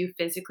need to do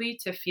physically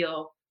to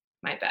feel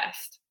my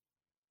best?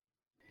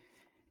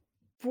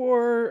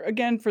 For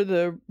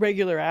the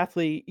regular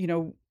athlete,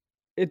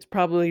 it's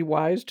probably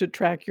wise to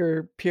track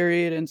your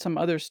period and some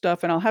other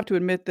stuff, and I'll have to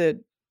admit that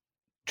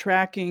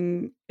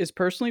tracking is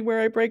personally where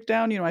I break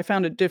down. I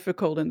found it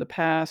difficult in the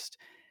past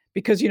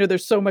because,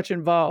 there's so much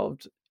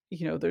involved.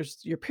 There's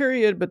your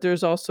period, but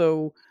there's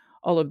also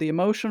all of the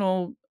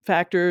emotional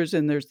factors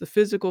and there's the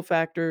physical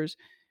factors.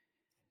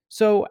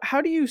 So,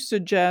 how do you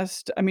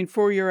suggest, I mean,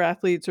 for your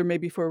athletes or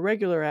maybe for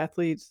regular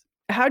athletes,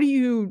 how do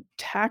you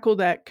tackle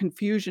that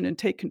confusion and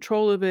take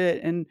control of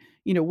it? And,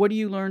 what do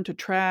you learn to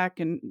track?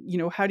 And,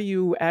 how do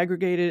you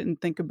aggregate it and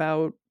think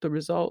about the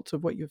results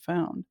of what you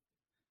found?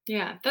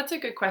 Yeah, that's a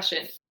good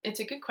question. It's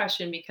a good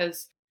question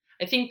because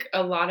I think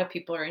a lot of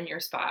people are in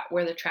your spot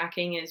where the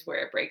tracking is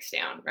where it breaks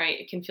down, right?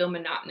 It can feel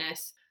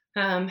monotonous.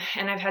 And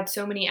I've had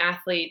so many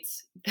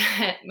athletes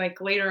that like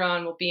later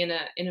on will be in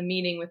a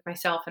meeting with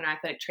myself, an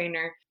athletic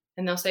trainer,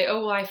 and they'll say,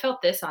 "Oh, well, I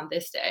felt this on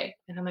this day."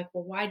 And I'm like,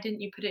 "Well, why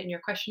didn't you put it in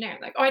your questionnaire?"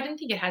 Like, "Oh, I didn't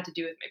think it had to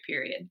do with my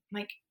period." I'm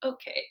like,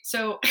 "Okay."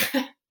 So,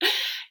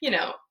 you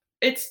know,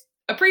 it's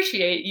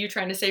appreciate you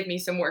trying to save me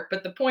some work,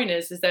 but the point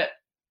is that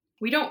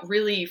we don't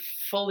really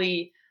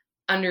fully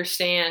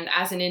understand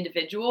as an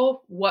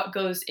individual what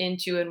goes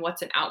into and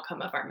what's an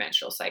outcome of our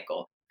menstrual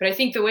cycle. But I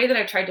think the way that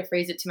I've tried to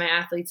phrase it to my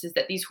athletes is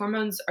that these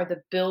hormones are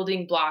the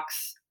building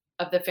blocks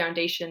of the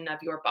foundation of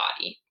your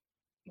body.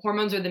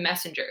 Hormones are the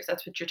messengers.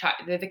 That's what you're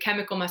talking. They're the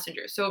chemical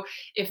messengers. So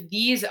if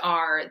these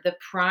are the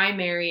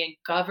primary and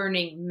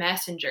governing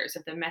messengers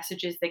of the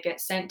messages that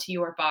get sent to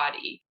your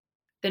body,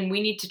 then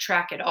we need to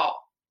track it all.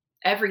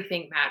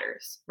 Everything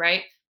matters,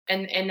 right?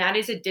 And that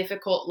is a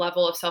difficult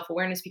level of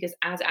self-awareness because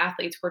as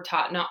athletes we're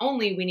taught not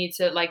only we need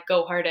to like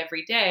go hard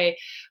every day,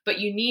 but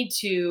you need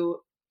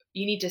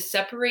to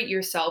separate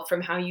yourself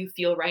from how you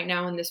feel right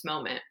now in this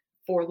moment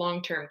for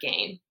long-term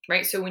gain,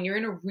 right? So when you're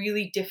in a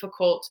really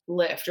difficult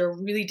lift or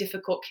really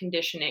difficult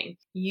conditioning,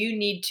 you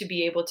need to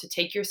be able to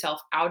take yourself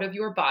out of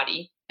your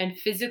body and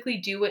physically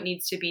do what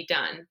needs to be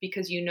done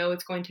because you know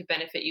it's going to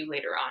benefit you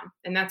later on.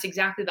 And that's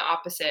exactly the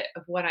opposite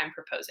of what I'm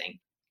proposing.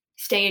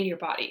 Stay in your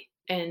body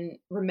and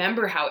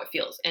remember how it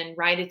feels and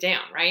write it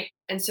down, right?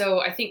 And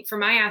so I think for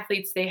my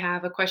athletes, they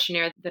have a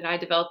questionnaire that I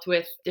developed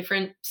with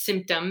different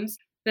symptoms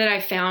that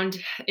I found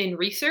in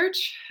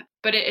research,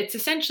 but it's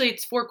essentially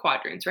it's 4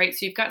 quadrants, right?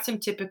 So you've got some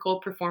typical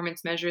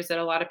performance measures that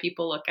a lot of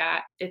people look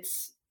at.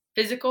 It's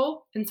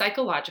physical and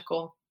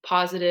psychological,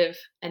 positive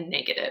and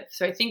negative.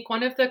 So I think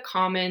one of the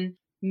common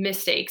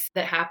mistakes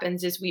that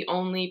happens is we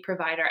only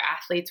provide our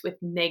athletes with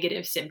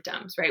negative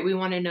symptoms, right? We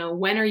want to know,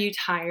 when are you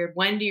tired?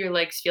 When do your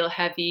legs feel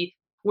heavy?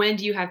 When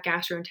do you have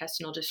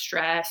gastrointestinal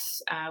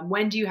distress?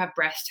 When do you have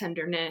breast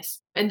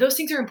tenderness? And those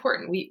things are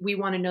important. We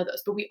want to know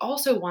those, but we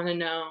also want to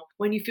know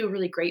when you feel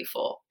really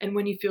grateful and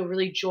when you feel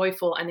really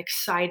joyful and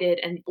excited,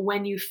 and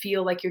when you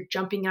feel like you're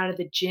jumping out of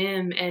the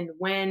gym, and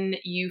when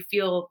you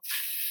feel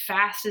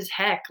fast as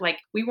heck. Like,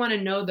 we want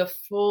to know the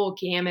full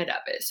gamut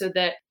of it so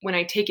that when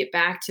I take it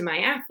back to my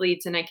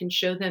athletes and I can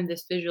show them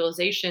this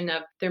visualization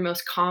of their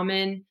most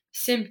common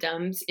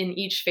symptoms in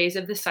each phase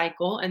of the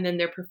cycle and then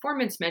their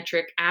performance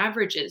metric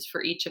averages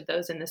for each of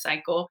those in the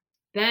cycle,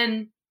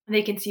 then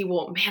they can see,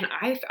 well, man,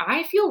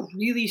 I feel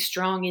really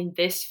strong in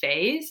this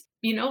phase.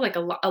 Like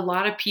a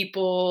lot of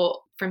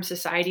people from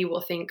society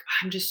will think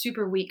I'm just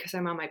super weak because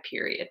I'm on my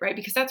period, right?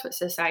 Because that's what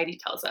society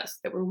tells us,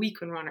 that we're weak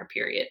when we're on our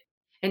period.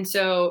 And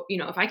so,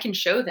 if I can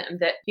show them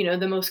that,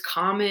 the most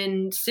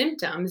common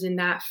symptoms in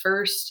that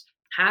first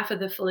half of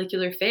the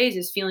follicular phase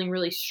is feeling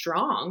really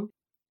strong,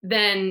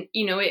 then,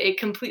 it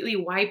completely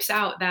wipes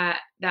out that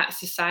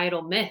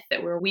societal myth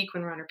that we're weak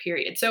when we're on our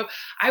period. So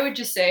I would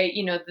just say,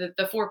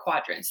 the 4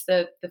 quadrants,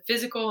 the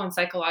physical and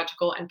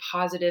psychological and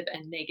positive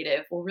and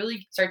negative, will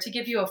really start to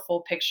give you a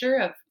full picture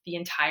of the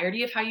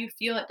entirety of how you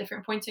feel at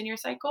different points in your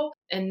cycle.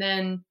 And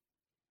then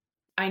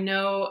I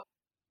know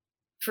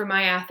for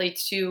my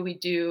athletes too, we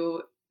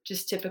do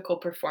just typical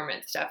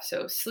performance stuff.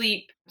 So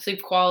sleep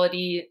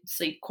quality,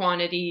 sleep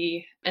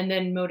quantity, and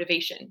then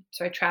motivation.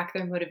 So I track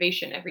their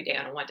motivation every day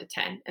on a 1 to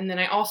 10. And then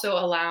I also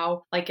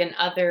allow like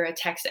a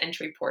text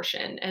entry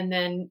portion. And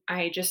then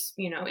I just,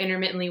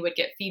 intermittently would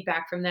get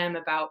feedback from them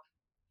about,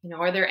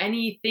 are there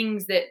any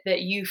things that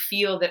you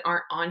feel that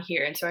aren't on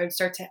here? And so I would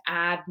start to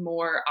add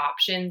more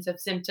options of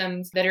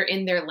symptoms that are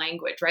in their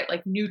language, right?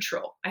 Like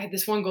neutral. I had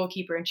this one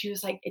goalkeeper and she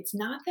was like, it's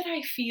not that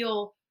I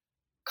feel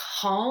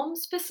calm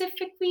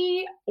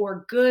specifically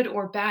or good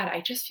or bad. I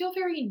just feel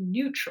very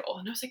neutral.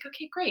 And I was like,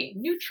 okay, great.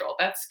 Neutral.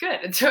 That's good.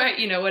 And so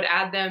I, would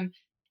add them.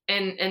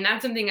 And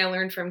that's something I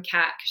learned from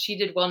Kat. She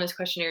did wellness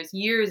questionnaires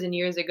years and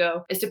years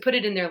ago, is to put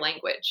it in their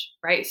language,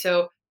 right?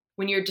 So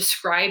when you're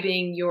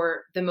describing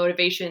the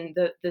motivation,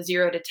 the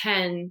 0 to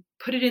 10,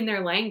 put it in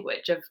their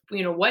language of,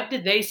 what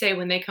did they say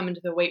when they come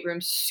into the weight room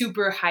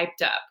super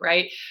hyped up,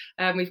 right?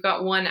 We've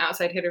got one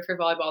outside hitter for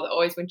volleyball that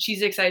always, when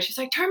she's excited, she's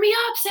like, turn me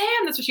up,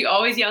 Sam. That's what she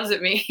always yells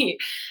at me.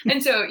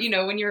 And so,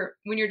 when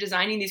you're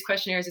designing these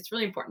questionnaires, it's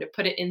really important to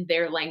put it in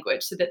their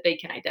language so that they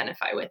can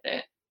identify with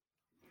it.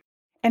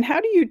 And how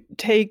do you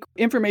take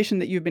information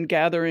that you've been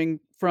gathering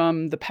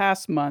from the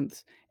past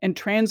months and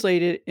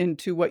translate it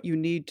into what you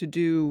need to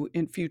do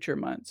in future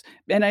months?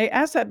 And I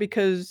ask that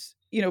because,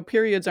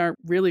 periods aren't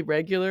really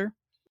regular.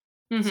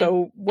 Mhm.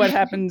 So what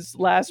happens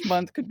last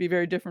month could be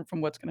very different from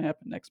what's going to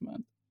happen next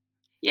month.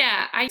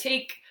 Yeah, I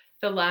take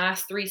the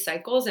last 3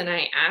 cycles and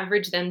I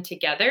average them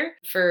together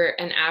for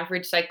an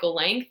average cycle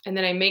length. And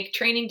then I make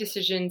training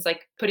decisions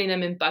like putting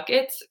them in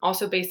buckets,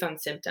 also based on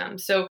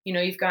symptoms. So,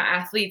 you've got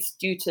athletes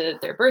due to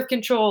their birth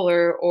control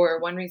or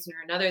one reason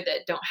or another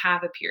that don't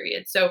have a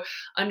period. So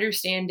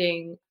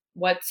understanding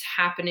what's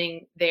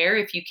happening there,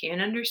 if you can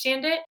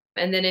understand it.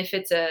 And then if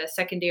it's a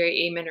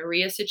secondary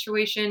amenorrhea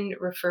situation,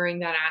 referring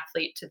that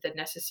athlete to the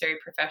necessary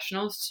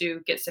professionals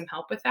to get some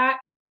help with that.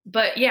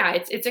 But yeah,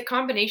 it's a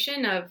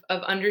combination of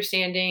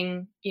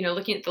understanding,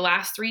 looking at the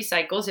last 3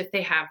 cycles if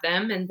they have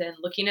them, and then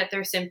looking at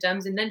their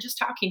symptoms and then just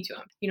talking to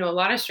them. A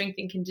lot of strength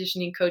and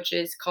conditioning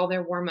coaches call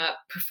their warm up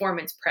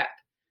performance prep,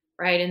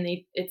 right? And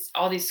it's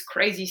all this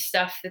crazy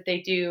stuff that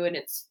they do, and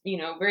it's,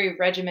 very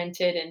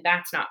regimented, and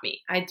that's not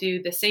me. I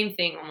do the same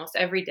thing almost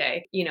every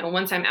day.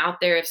 Once I'm out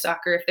there, if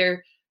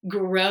they're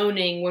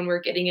groaning when we're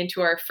getting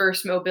into our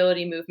first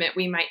mobility movement,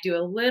 we might do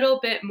a little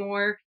bit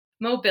more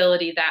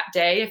mobility that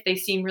day. If they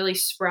seem really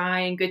spry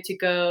and good to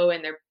go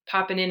and they're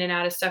popping in and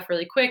out of stuff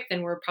really quick,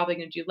 then we're probably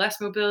going to do less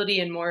mobility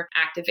and more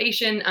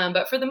activation.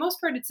 But for the most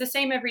part, it's the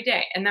same every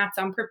day, and that's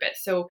on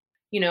purpose. So,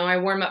 I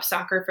warm up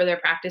soccer for their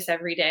practice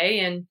every day,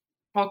 and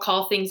I'll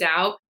call things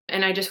out,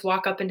 and I just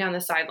walk up and down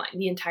the sideline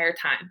the entire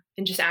time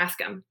and just ask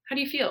them, how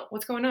do you feel?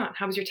 What's going on?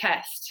 How was your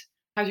test?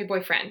 How's your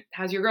boyfriend?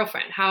 How's your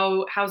girlfriend?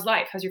 How's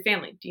life? How's your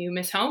family? Do you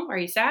miss home? Are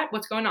you sad?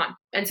 What's going on?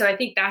 And so I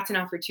think that's an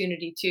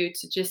opportunity too,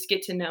 to just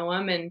get to know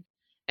them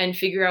and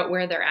figure out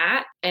where they're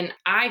at. And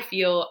I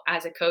feel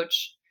as a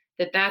coach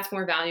that's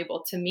more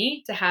valuable to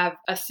me to have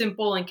a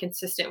simple and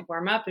consistent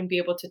warm up and be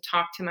able to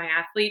talk to my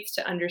athletes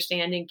to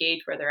understand and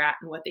gauge where they're at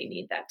and what they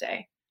need that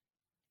day.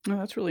 Oh,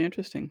 that's really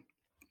interesting.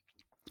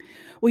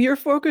 Well, your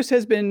focus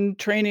has been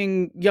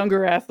training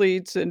younger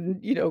athletes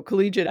and,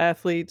 collegiate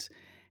athletes.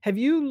 Have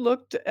you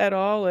looked at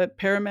all at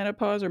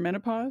perimenopause or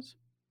menopause?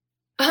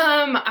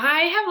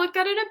 I have looked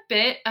at it a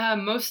bit,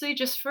 mostly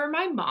just for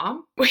my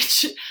mom,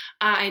 which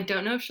I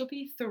don't know if she'll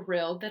be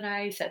thrilled that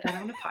I said that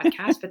on a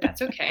podcast, but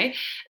that's okay.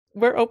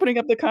 We're opening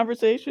up the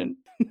conversation.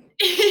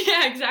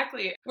 Yeah,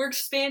 exactly. We're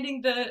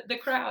expanding the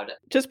crowd.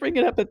 Just bring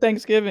it up at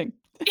Thanksgiving.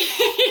 Yeah,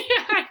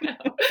 I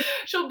know.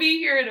 She'll be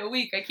here in a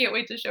week. I can't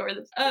wait to show her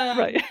this.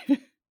 Right.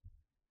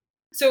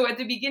 So at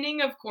the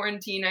beginning of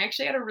quarantine, I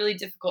actually had a really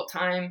difficult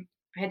time.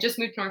 I had just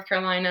moved to North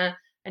Carolina.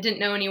 I didn't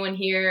know anyone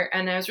here,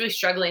 and I was really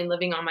struggling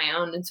living on my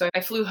own. And so I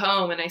flew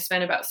home and I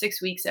spent about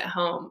 6 weeks at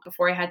home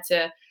before I had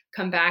to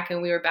come back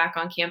and we were back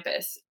on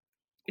campus.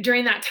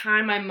 During that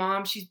time, my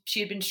mom, she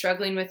had been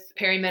struggling with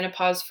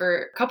perimenopause for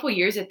a couple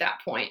years at that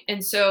point.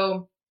 And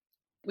so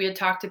we had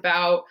talked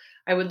about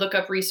I would look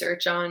up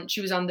research on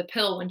she was on the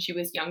pill when she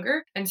was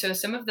younger, and so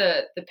some of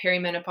the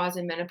perimenopause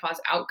and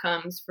menopause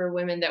outcomes for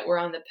women that were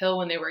on the pill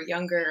when they were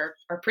younger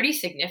are pretty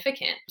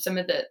significant. Some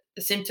of the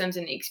symptoms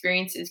and the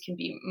experiences can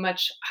be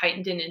much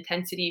heightened in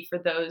intensity for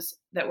those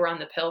that were on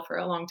the pill for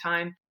a long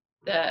time.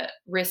 The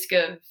risk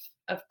of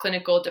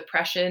clinical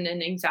depression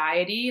and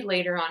anxiety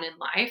later on in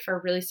life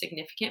are really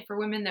significant for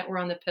women that were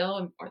on the pill,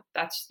 and or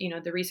that's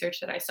the research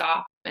that I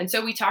saw. And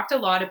so we talked a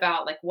lot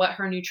about like what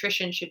her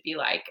nutrition should be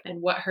like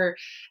and what her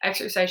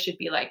exercise should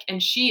be like.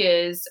 And she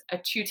is a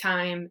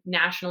two-time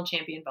national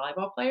champion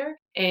volleyball player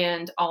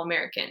and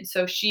all-American.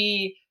 So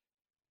she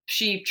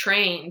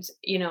trained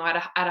at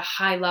a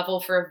high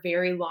level for a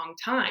very long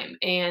time,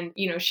 and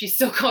she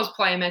still calls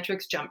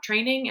plyometrics jump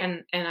training,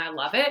 and I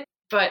love it.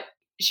 But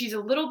she's a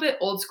little bit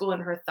old school in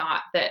her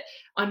thought that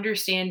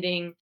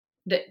understanding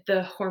that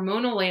the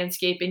hormonal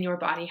landscape in your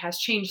body has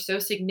changed so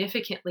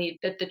significantly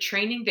that the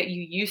training that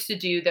you used to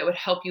do that would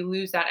help you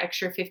lose that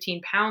extra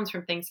 15 pounds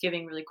from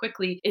Thanksgiving really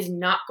quickly is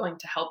not going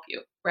to help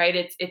you,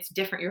 right? It's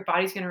different. Your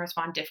body's going to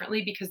respond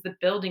differently because the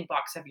building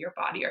blocks of your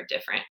body are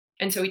different.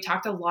 And so we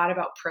talked a lot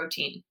about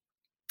protein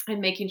and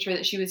making sure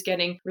that she was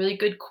getting really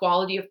good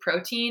quality of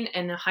protein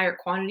and a higher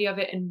quantity of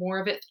it and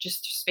more of it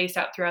just spaced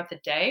out throughout the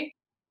day.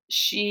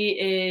 She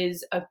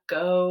is a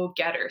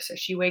go-getter. So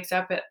she wakes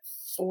up at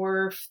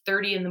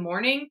 4:30 in the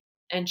morning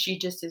and she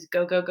just is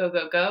go, go, go,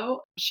 go,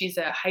 go. She's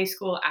a high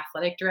school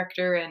athletic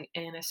director and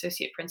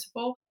associate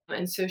principal.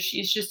 And so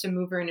she's just a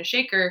mover and a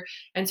shaker.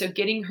 And so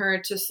getting her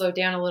to slow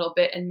down a little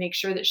bit and make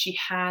sure that she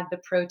had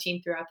the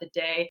protein throughout the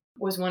day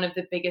was one of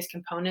the biggest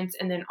components.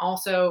 And then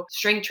also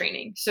strength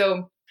training.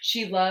 So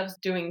she loves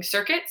doing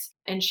circuits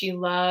and she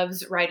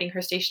loves riding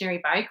her stationary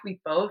bike. We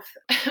both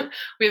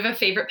we have a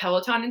favorite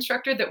Peloton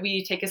instructor that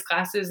we take his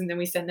classes and then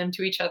we send them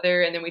to each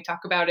other and then we talk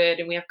about it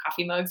and we have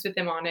coffee mugs with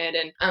him on it.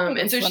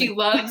 And so funny. she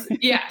loves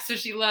so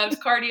she loves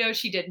cardio.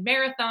 She did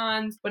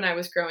marathons when I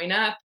was growing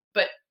up,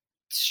 but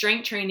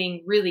strength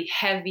training really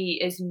heavy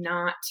is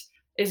not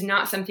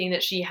something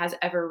that she has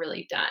ever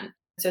really done.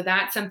 So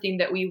that's something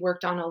that we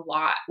worked on a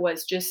lot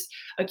was just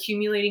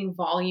accumulating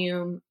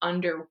volume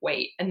under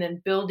weight and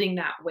then building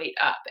that weight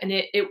up. And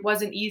it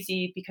wasn't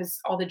easy because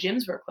all the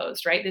gyms were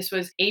closed, right? This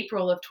was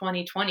April of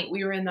 2020.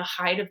 We were in the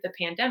height of the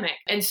pandemic.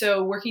 And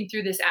so working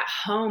through this at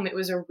home, it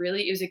was a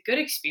good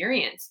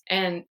experience.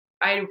 And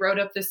I wrote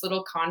up this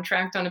little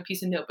contract on a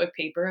piece of notebook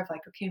paper of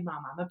like, okay,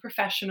 mom, I'm a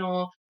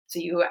professional. So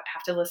you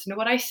have to listen to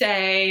what I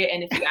say.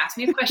 And if you ask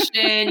me a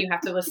question, you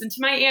have to listen to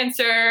my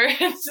answer.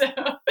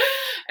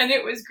 And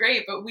it was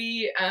great. But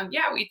we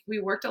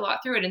worked a lot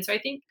through it. And so I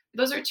think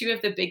those are two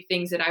of the big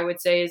things that I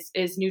would say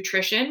is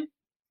nutrition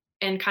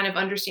and kind of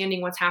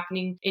understanding what's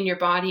happening in your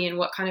body and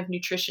what kind of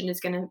nutrition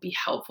is going to be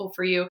helpful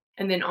for you.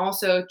 And then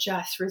also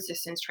just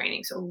resistance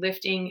training. So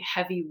lifting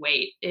heavy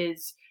weight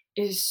is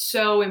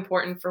so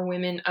important for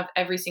women of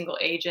every single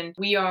age. And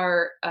we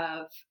are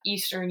of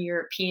Eastern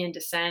European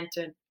descent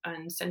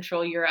and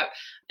Central Europe.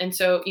 And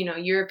so,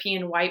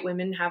 European white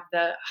women have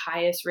the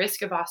highest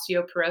risk of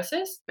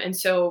osteoporosis. And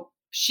so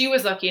she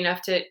was lucky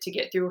enough to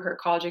get through her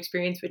college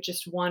experience with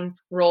just one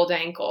rolled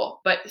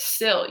ankle. But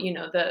still,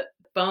 the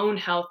bone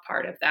health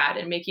part of that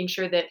and making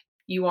sure that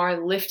you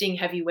are lifting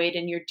heavy weight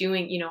and you're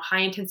doing, high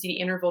intensity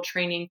interval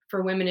training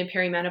for women in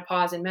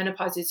perimenopause and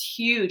menopause is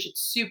huge. It's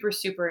super,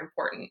 super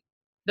important.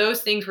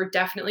 Those things were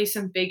definitely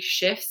some big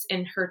shifts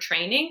in her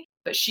training,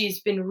 but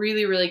she's been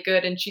really, really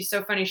good. And she's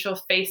so funny. She'll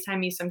FaceTime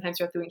me sometimes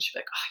throughout the week. She's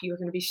like, oh, you're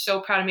going to be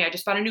so proud of me. I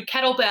just bought a new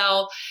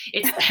kettlebell.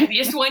 It's the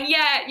heaviest one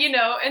yet,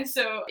 And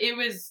so it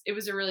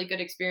was a really good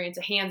experience,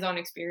 a hands-on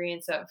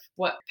experience of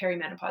what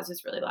perimenopause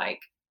is really like.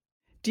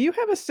 Do you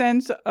have a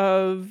sense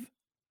of,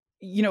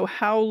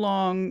 how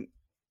long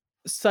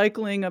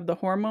cycling of the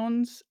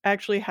hormones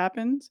actually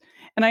happens?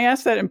 And I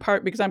ask that in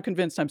part because I'm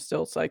convinced I'm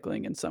still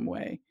cycling in some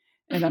way.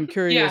 And I'm Yeah,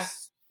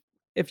 curious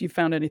if you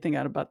found anything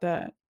out about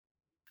that.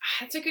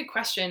 that's a good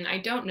question. I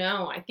don't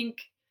know. I think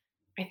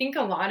I think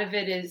a lot of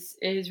it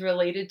is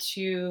related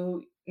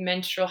to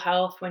menstrual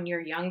health when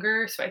you're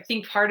younger. So I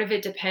think part of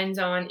it depends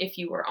on if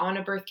you were on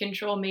a birth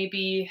control,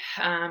 maybe,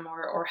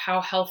 or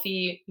how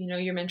healthy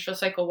your menstrual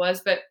cycle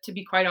was. But to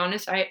be quite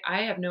honest, I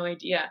have no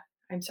idea.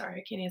 I'm sorry,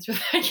 I can't answer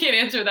that. I can't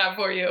answer that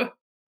for you.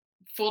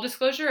 Full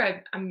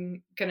disclosure,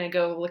 I'm gonna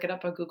go look it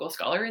up on Google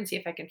Scholar and see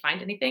if I can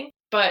find anything.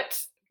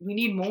 But we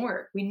need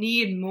more. We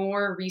need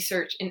more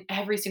research in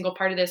every single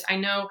part of this. I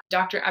know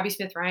Dr. Abby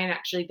Smith Ryan,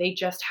 actually, they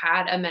just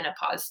had a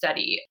menopause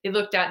study. They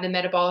looked at the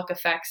metabolic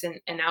effects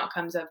and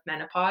outcomes of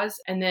menopause.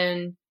 And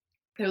then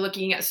they're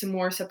looking at some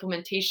more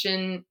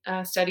supplementation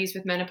studies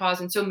with menopause.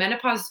 And so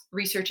menopause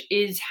research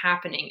is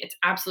happening. It's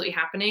absolutely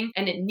happening.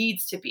 And it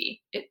needs to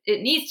be.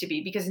 It needs to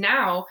be because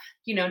now,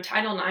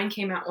 Title IX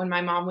came out when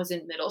my mom was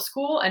in middle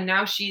school and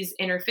now she's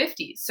in her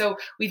 50s. So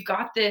we've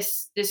got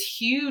this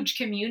huge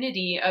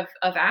community of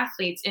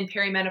athletes in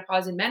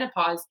perimenopause and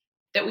menopause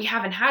that we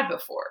haven't had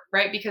before,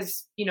 right?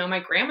 Because, my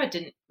grandma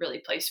didn't really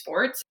play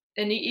sports.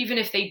 And even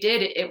if they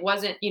did, it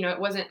wasn't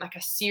like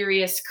a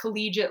serious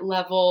collegiate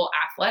level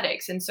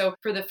athletics. And so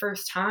for the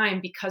first time,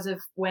 because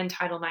of when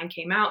Title IX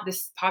came out,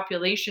 this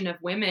population of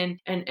women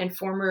and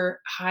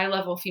former high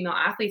level female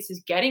athletes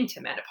is getting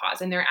to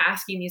menopause and they're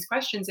asking these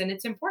questions. And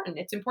it's important.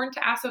 It's important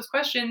to ask those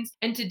questions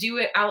and to do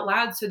it out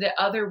loud so that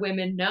other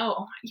women know,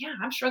 oh, yeah,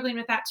 I'm struggling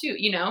with that too.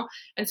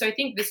 And so I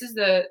think this is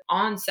the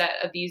onset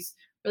of these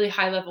really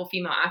high level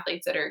female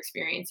athletes that are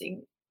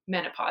experiencing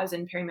menopause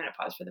and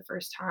perimenopause for the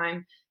first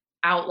time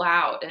out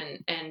loud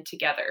and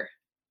together.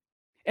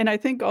 And I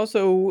think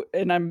also,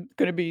 and I'm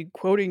gonna be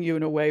quoting you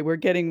in a way, we're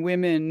getting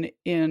women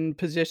in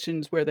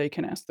positions where they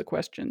can ask the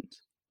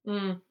questions.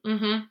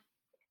 Mm-hmm.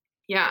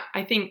 Yeah,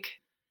 I think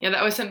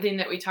that was something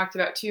that we talked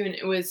about too, and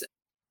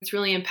it's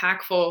really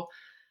impactful.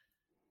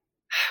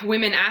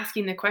 Women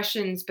asking the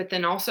questions, but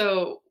then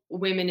also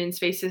women in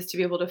spaces to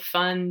be able to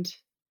fund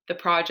the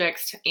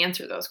projects to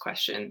answer those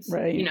questions.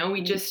 Right,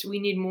 right, We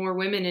need more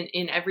women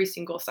in every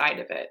single side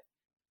of it.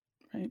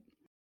 right.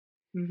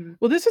 Hmm.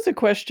 Well, this is a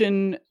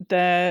question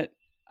that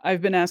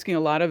I've been asking a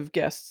lot of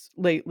guests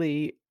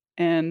lately,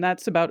 and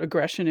that's about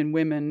aggression in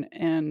women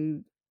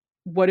and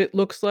what it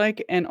looks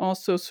like, and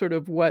also sort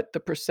of what the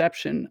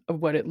perception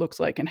of what it looks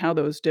like and how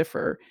those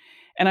differ.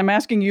 And I'm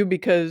asking you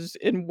because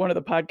in one of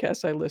the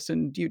podcasts I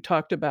listened, you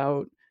talked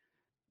about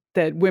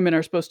that women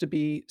are supposed to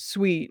be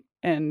sweet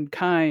and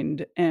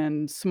kind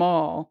and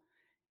small,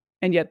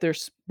 and yet their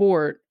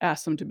sport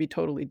asks them to be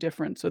totally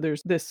different. So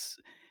there's this,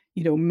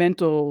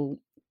 mental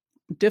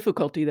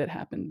difficulty that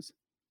happens.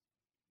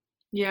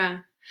 Yeah.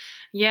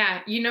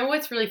 Yeah.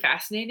 What's really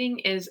fascinating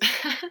is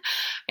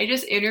I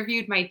just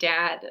interviewed my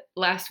dad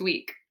last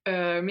week,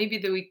 maybe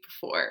the week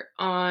before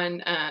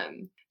on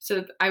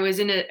so I was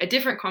in a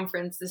different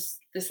conference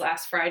this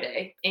last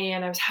Friday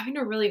and I was having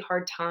a really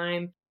hard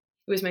time.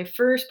 It was my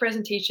first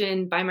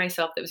presentation by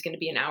myself that was going to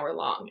be an hour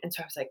long. And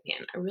so I was like,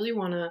 man, I really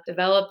want to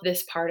develop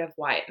this part of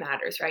why it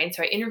matters, right? And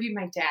so I interviewed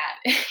my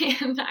dad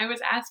and I was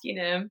asking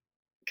him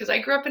because I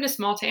grew up in a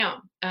small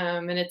town,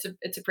 and it's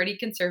a pretty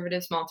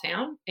conservative small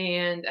town,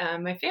 and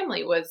my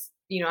family was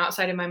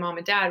outside of my mom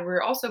and dad,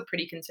 we're also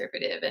pretty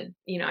conservative, and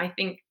I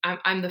think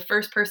I'm the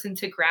first person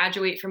to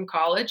graduate from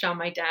college on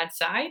my dad's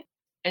side,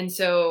 and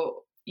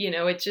so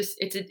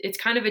it's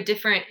kind of a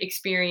different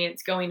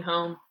experience going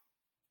home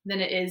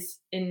than it is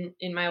in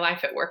my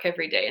life at work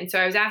every day. And so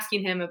I was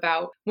asking him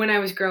about when I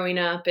was growing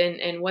up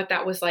and what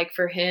that was like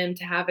for him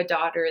to have a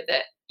daughter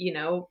that,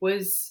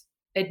 was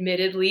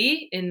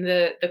admittedly in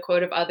the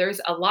quote of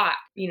others a lot.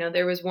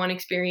 There was one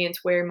experience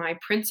where my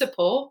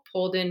principal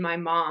pulled in my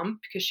mom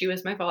because she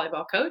was my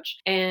volleyball coach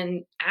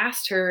and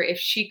asked her if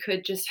she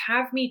could just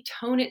have me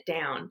tone it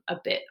down a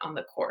bit on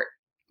the court.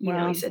 He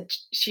Wow. said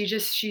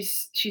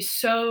she's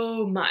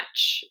so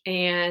much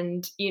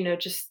and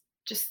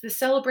just the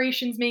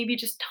celebrations, maybe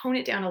just tone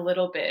it down a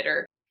little bit,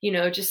 or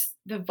just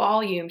the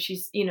volume,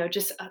 she's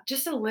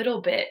just a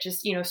little bit,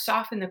 just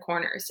soften the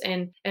corners.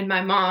 And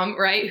my mom,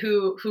 right,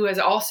 who has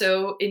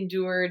also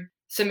endured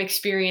some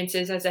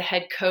experiences as a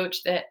head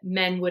coach that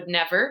men would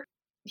never,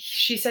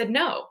 she said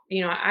no.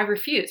 I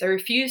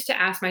refuse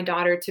to ask my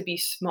daughter to be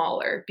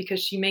smaller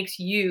because she makes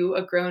you,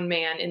 a grown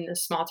man in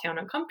this small town,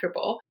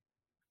 uncomfortable.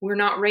 We're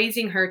not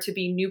raising her to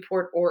be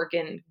Newport,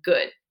 Oregon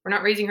good. We're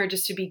not raising her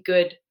just to be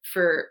good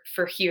for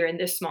here in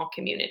this small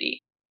community.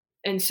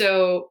 And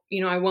so,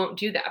 I won't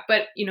do that.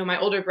 But, my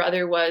older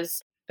brother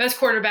was best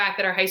quarterback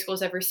that our high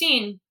school's ever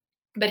seen,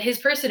 but his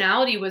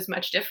personality was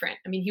much different.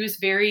 I mean, he was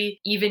very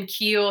even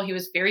keel. He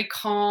was very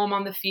calm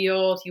on the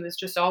field. He was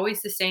just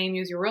always the same. He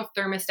was a real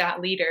thermostat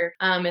leader.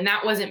 And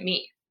that wasn't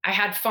me. I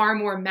had far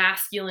more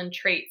masculine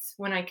traits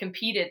when I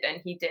competed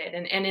than he did.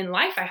 And in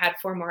life, I had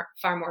far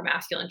more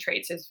masculine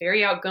traits. I was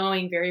very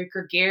outgoing, very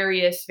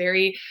gregarious,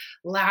 very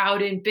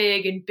loud and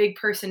big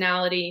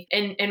personality.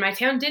 And my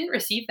town didn't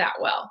receive that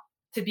well,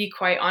 to be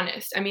quite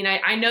honest. I mean,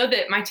 I know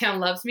that my town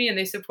loves me and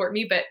they support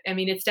me, but I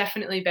mean, it's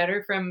definitely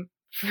better from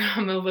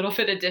a little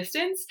bit of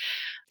distance.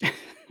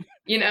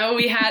 We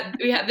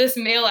had this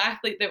male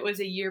athlete that was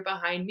a year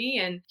behind me,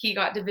 and he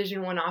got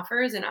Division 1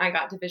 offers and I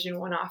got Division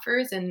 1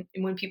 offers. And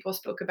when people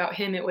spoke about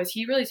him, it was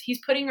he's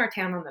putting our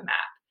town on the map.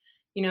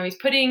 He's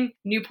putting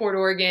Newport,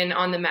 Oregon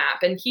on the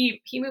map. And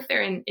he moved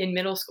there in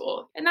middle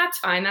school. And that's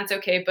fine, that's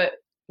okay. But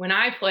when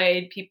I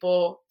played,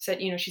 people said,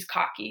 she's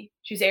cocky,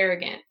 she's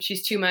arrogant,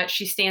 she's too much,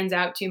 she stands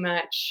out too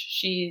much,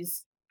 she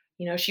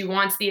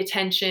wants the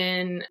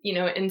attention,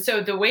 and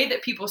so the way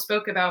that people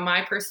spoke about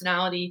my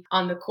personality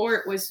on the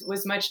court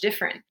was much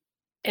different.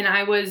 And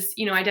I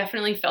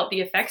definitely felt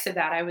the effects of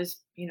that. I was,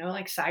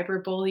 like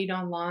cyber bullied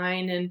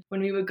online. And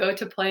when we would go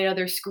to play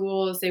other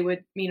schools, they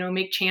would,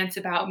 make chants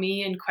about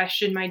me and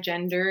question my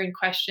gender and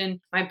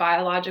question my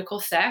biological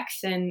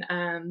sex and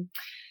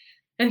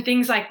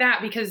things like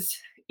that, because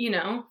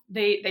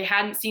they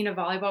hadn't seen a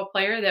volleyball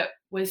player that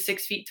was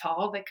 6 feet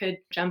tall that could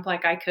jump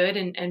like I could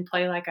and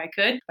play like I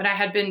could. But I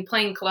had been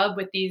playing club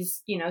with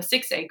these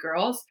 6A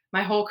girls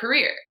my whole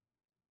career.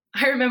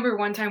 I remember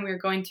one time we were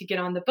going to get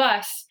on the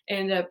bus,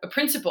 and a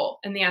principal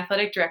and the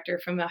athletic director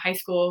from the high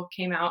school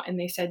came out, and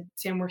they said,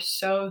 "Sam, we're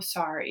so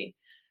sorry.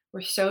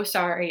 We're so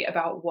sorry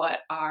about what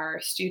our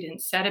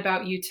students said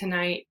about you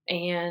tonight.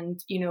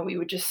 And,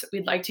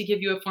 we'd like to give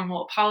you a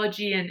formal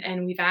apology.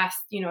 And we've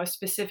asked, a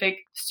specific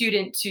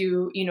student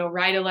to,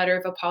 write a letter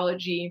of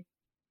apology."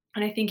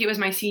 And I think it was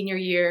my senior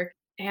year.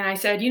 And I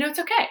said, "It's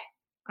okay.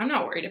 I'm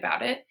not worried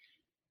about it."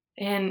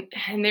 And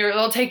they were a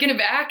little taken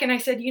aback. And I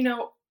said,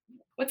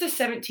 "What's a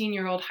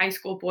 17-year-old high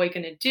school boy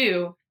going to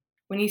do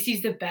when he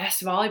sees the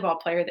best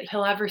volleyball player that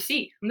he'll ever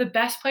see? I'm the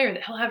best player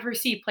that he'll ever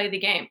see play the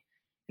game.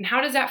 And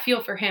how does that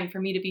feel for him, for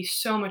me to be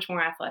so much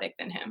more athletic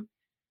than him?"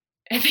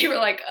 And they were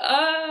like,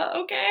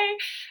 okay.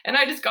 And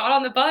I just got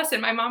on the bus,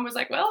 and my mom was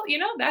like, "Well,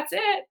 that's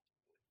it.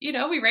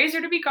 We raised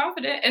her to be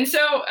confident." And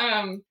so,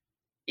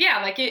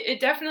 yeah, like it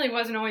definitely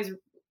wasn't always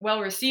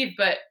well received,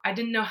 but I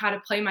didn't know how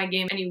to play my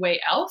game any way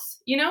else.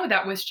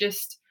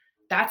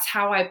 That's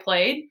how I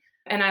played.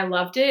 And I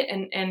loved it.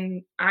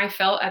 And I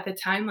felt at the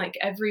time like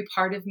every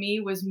part of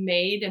me was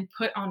made and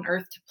put on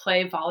earth to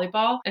play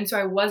volleyball. And so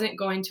I wasn't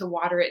going to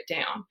water it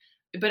down.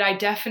 But I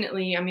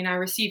definitely, I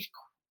received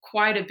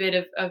quite a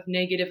bit of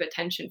negative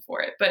attention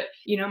for it. But,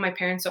 my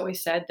parents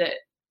always said that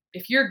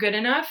if you're good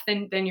enough,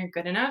 then you're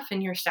good enough,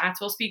 and your stats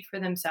will speak for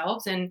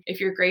themselves. And if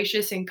you're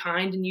gracious and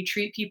kind and you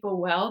treat people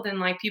well, then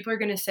like people are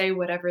going to say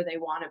whatever they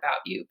want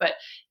about you. But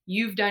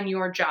you've done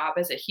your job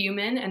as a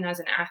human and as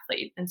an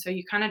athlete. And so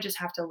you kind of just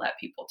have to let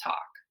people talk.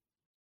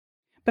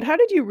 But how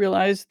did you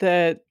realize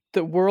that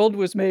the world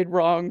was made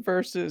wrong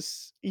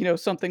versus,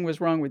 something was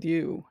wrong with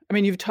you? I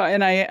mean,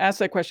 and I asked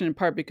that question in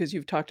part because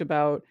you've talked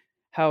about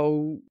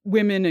how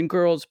women and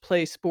girls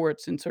play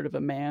sports in sort of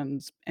a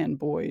man's and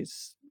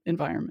boys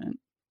environment.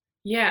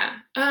 Yeah,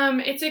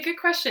 it's a good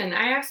question.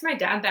 I asked my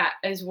dad that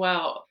as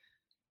well.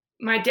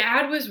 My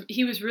dad was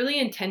really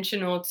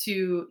intentional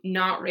to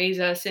not raise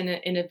us in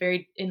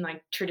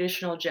like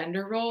traditional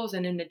gender roles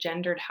and in a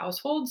gendered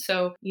household.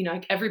 So,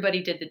 like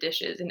everybody did the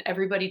dishes and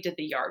everybody did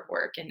the yard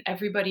work and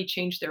everybody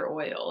changed their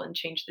oil and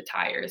changed the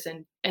tires.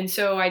 And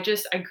so I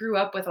grew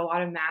up with a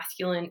lot of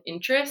masculine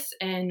interests,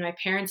 and my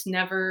parents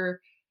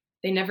never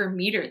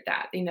metered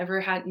that. They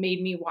never had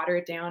made me water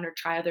it down or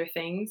try other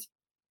things.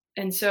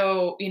 And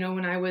so,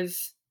 when I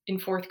was in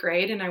 4th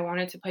grade and I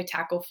wanted to play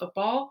tackle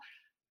football,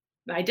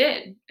 I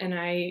did. And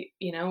I,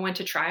 went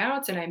to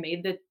tryouts and I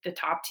made the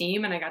top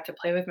team, and I got to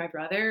play with my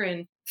brother.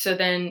 And so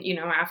then,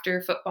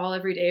 after football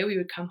every day, we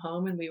would come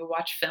home and we would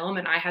watch film,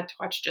 and I had to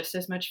watch just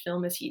as much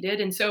film as he did.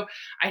 And so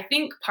I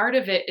think part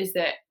of it is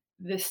that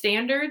the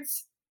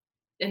standards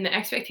and the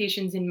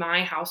expectations in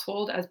my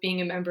household as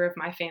being a member of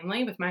my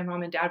family with my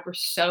mom and dad were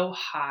so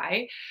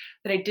high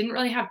that I didn't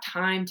really have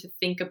time to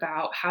think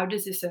about, how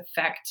does this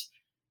affect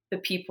the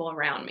people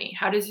around me?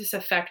 How does this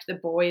affect the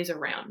boys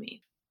around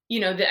me?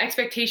 The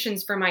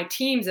expectations for my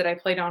teams that I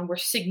played on were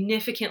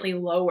significantly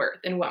lower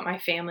than what my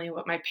family and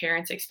what my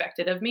parents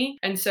expected of me.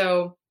 And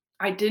so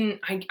I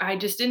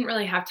just didn't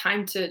really have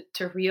time to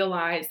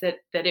realize that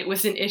it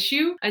was an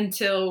issue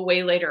until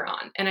way later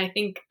on. And I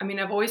think,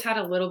 I've always had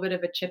a little bit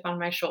of a chip on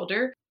my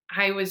shoulder.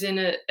 I was in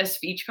a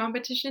speech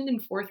competition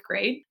in 4th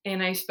grade,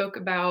 and I spoke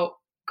about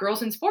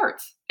girls in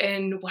sports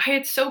and why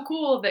it's so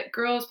cool that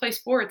girls play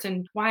sports,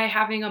 and why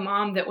having a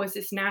mom that was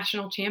this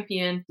national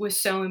champion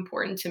was so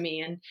important to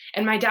me.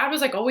 And my dad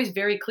was like always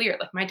very clear.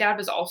 Like my dad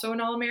was also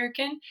an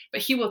All-American,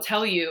 but he will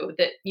tell you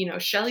that,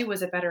 Shelly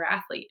was a better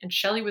athlete and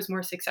Shelly was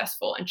more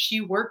successful and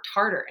she worked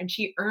harder and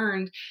she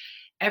earned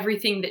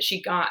everything that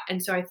she got.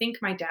 And so I think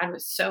my dad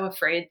was so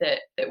afraid that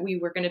we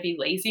were going to be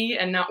lazy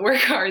and not work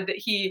hard that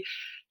he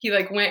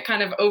like went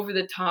kind of over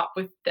the top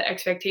with the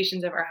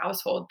expectations of our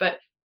household. But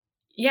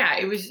yeah,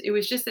 it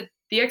was just that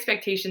the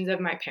expectations of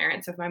my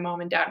parents, of my mom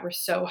and dad, were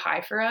so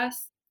high for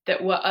us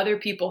that what other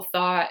people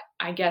thought,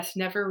 I guess,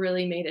 never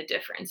really made a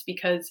difference.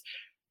 Because,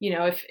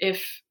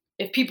 if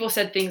if people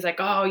said things like,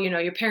 oh,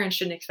 your parents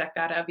shouldn't expect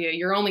that of you,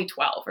 you're only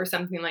 12 or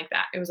something like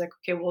that, it was like,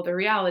 okay, well, the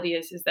reality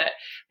is that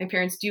my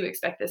parents do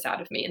expect this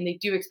out of me, and they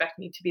do expect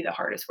me to be the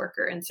hardest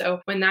worker. And so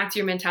when that's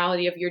your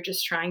mentality of you're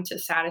just trying to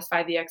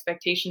satisfy the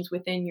expectations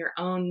within your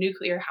own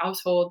nuclear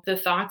household, the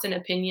thoughts and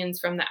opinions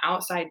from the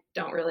outside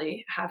don't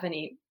really have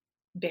any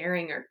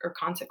bearing or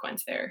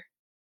consequence there.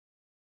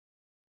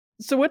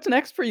 So what's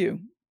next for you?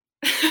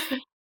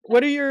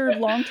 What are your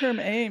long-term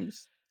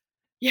aims?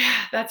 Yeah,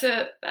 that's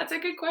a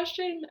good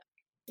question.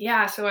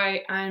 Yeah, so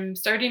I'm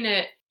starting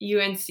at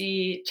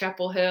UNC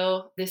Chapel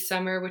Hill this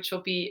summer, which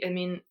will be, I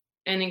mean,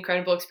 an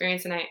incredible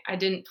experience, and I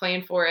didn't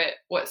plan for it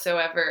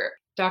whatsoever.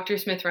 Dr.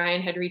 Smith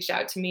Ryan had reached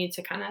out to me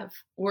to kind of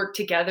work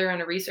together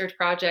on a research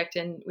project,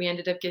 and we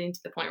ended up getting to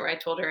the point where I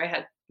told her I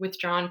had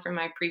withdrawn from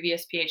my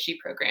previous PhD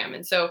program.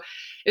 And so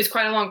it was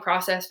quite a long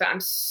process, but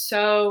I'm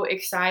so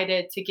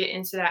excited to get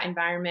into that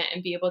environment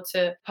and be able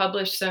to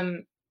publish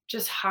some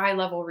just high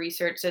level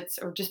research that's,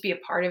 or just be a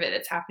part of it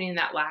that's happening in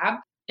that lab.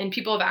 And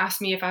people have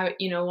asked me if I,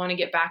 want to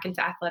get back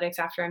into athletics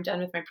after I'm done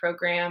with my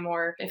program,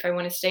 or if I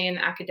want to stay in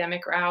the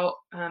academic route.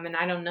 And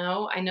I don't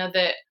know. I know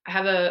that I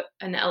have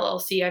an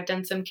LLC. I've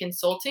done some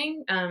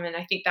consulting, and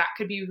I think that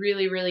could be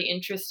really, really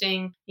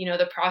interesting.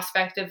 The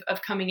prospect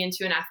of coming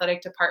into an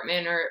athletic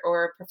department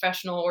or a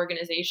professional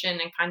organization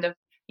and kind of,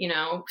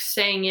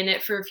 staying in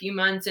it for a few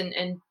months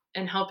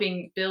and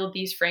helping build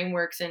these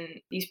frameworks and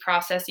these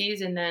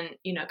processes, and then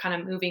kind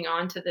of moving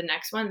on to the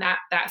next one.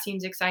 That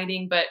seems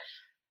exciting. But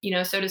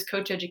so does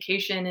coach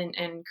education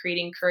and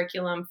creating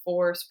curriculum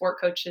for sport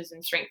coaches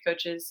and strength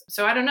coaches.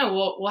 So I don't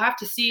know. We'll have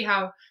to see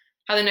how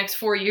the next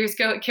 4 years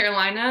go at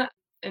Carolina,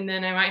 and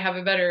then I might have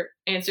a better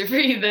answer for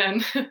you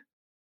then.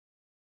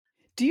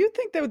 Do you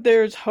think that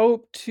there's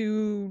hope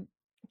to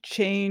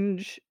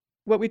change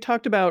what we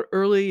talked about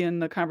early in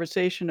the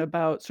conversation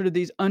about sort of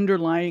these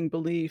underlying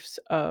beliefs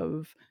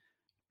of,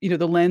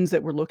 the lens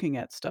that we're looking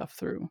at stuff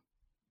through?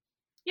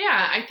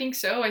 Yeah, I think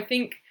so. I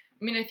think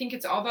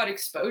it's all about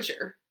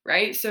exposure,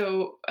 right?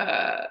 So,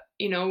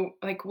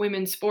 like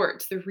women's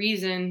sports, the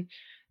reason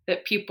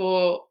that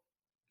people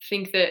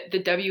think that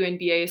the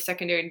WNBA is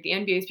secondary to the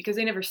NBA is because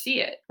they never see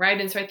it, right?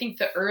 And so I think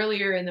the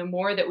earlier and the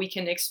more that we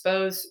can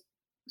expose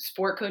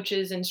sport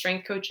coaches and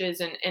strength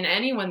coaches and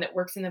anyone that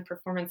works in the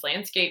performance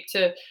landscape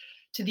to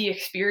the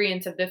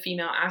experience of the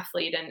female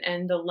athlete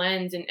and the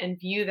lens and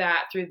view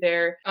that through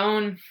their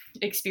own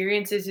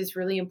experiences is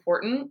really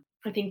important.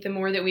 I think the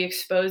more that we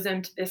expose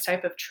them to this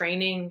type of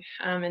training,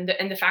 and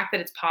the fact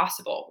that it's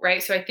possible,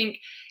 right? So I think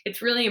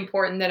it's really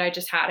important that I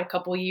just had a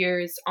couple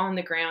years on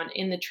the ground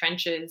in the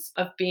trenches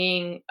of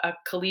being a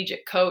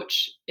collegiate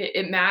coach.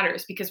 It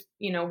matters because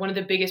one of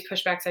the biggest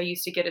pushbacks I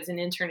used to get as an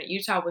intern at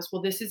Utah was,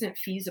 well, this isn't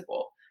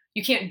feasible.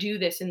 You can't do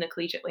this in the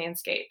collegiate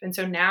landscape. And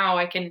so now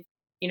I can,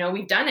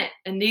 we've done it,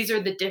 and these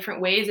are the different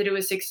ways that it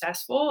was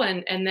successful,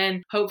 and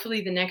then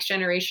hopefully the next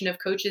generation of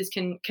coaches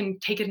can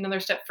take it another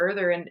step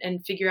further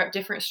and figure out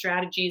different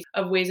strategies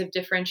of ways of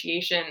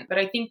differentiation. But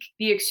I think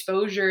the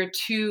exposure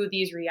to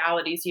these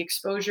realities, the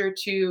exposure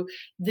to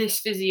this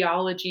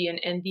physiology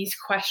and these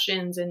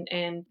questions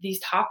and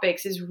these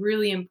topics is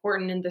really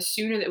important, and the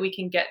sooner that we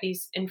can get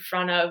these in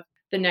front of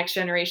the next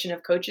generation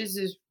of coaches,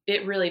 is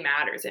it really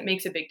matters. It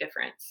makes a big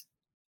difference.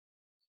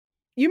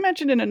 You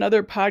mentioned in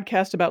another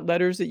podcast about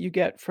letters that you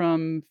get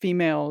from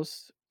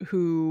females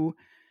who,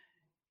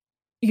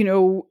 you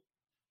know,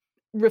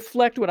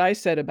 reflect what I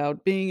said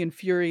about being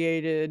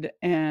infuriated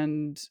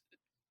and,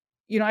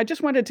 I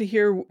just wanted to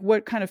hear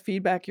what kind of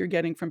feedback you're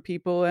getting from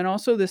people and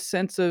also this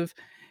sense of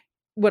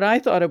what I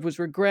thought of was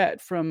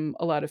regret from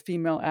a lot of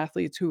female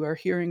athletes who are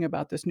hearing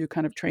about this new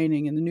kind of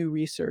training and the new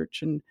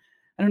research, and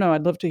I don't know,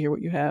 I'd love to hear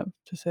what you have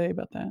to say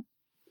about that.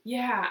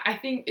 Yeah, I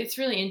think it's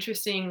really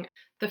interesting.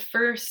 The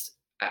first,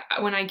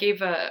 when I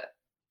gave a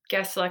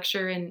guest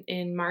lecture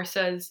in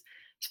Marsa's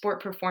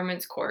sport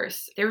performance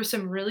course, there were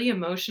some really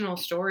emotional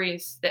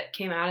stories that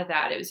came out of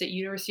that. It was at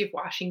University of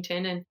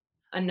Washington, and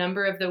a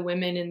number of the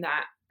women in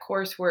that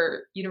course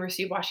were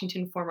University of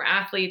Washington former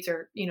athletes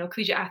or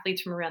collegiate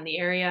athletes from around the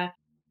area.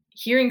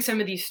 Hearing some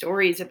of these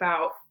stories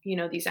about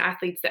these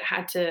athletes that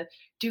had to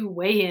do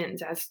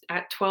weigh-ins as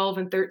at 12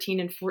 and 13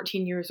 and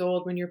 14 years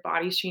old when your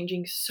body's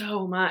changing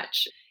so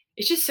much,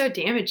 it's just so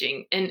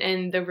damaging.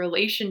 And the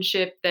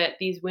relationship that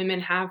these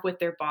women have with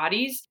their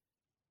bodies,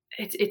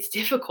 it's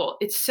difficult.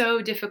 It's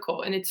so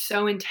difficult and it's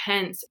so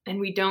intense, and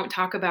we don't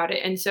talk about it.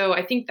 And so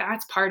I think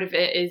that's part of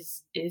it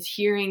is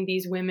hearing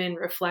these women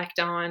reflect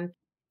on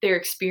their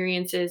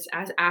experiences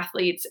as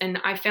athletes. And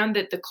I found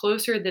that the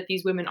closer that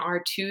these women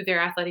are to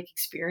their athletic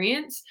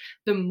experience,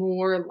 the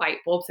more light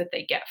bulbs that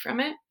they get from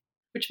it,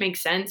 which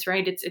makes sense,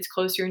 right? It's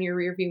closer in your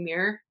rearview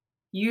mirror.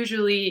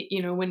 Usually,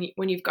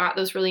 when you've got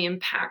those really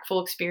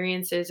impactful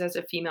experiences as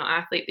a female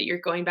athlete, that you're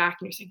going back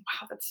and you're saying,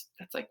 wow,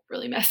 that's like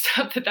really messed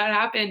up that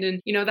happened,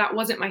 and that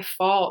wasn't my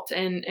fault,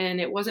 and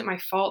it wasn't my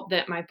fault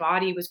that my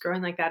body was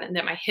growing like that and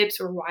that my hips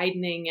were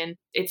widening. And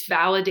it's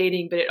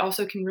validating, but it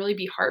also can really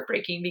be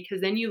heartbreaking, because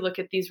then you look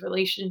at these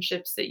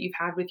relationships that you've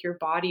had with your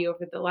body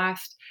over the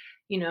last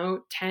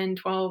 10,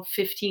 12,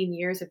 15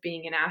 years of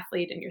being an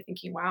athlete, and you're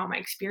thinking, wow, my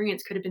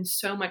experience could have been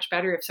so much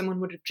better if someone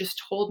would have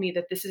just told me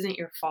that this isn't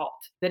your fault,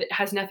 that it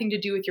has nothing to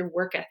do with your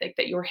work ethic,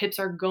 that your hips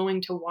are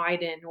going to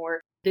widen,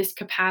 or this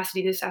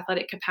capacity, this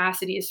athletic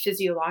capacity is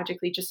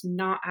physiologically just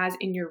not as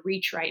in your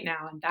reach right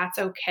now, and that's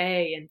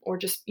okay. And or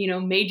just,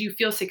 made you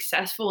feel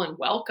successful and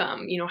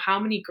welcome. How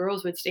many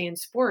girls would stay in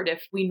sport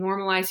if we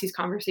normalize these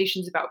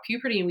conversations about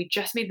puberty and we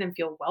just made them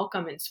feel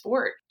welcome in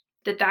sport?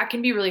 That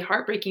can be really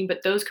heartbreaking,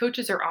 but those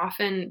coaches are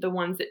often the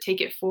ones that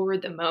take it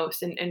forward the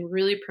most, and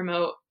really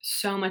promote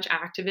so much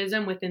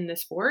activism within the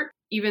sport,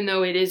 even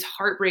though it is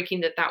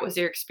heartbreaking that was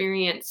their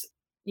experience.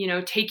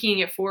 Taking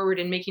it forward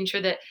and making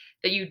sure that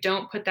you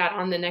don't put that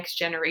on the next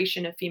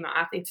generation of female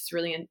athletes is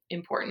really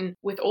important.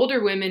 With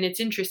older women, it's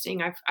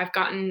interesting. I've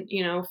gotten,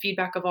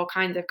 feedback of all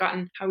kinds. I've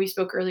gotten how we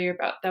spoke earlier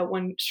about that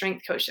one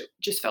strength coach that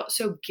just felt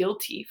so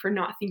guilty for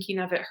not thinking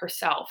of it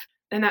herself.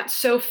 And that's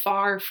so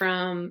far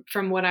from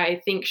what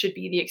I think should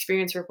be the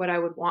experience or what I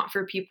would want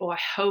for people. I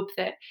hope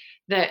that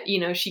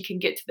she can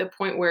get to the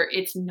point where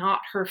it's not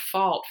her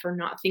fault for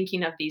not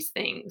thinking of these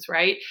things,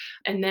 right?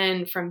 And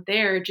then from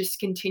there, just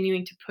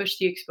continuing to push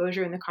the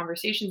exposure and the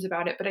conversations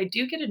about it. But I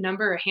do get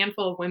a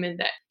handful of women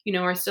that,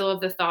 are still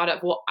of the thought of,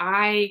 well,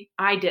 I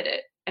did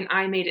it and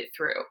I made it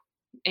through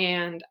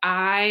and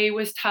I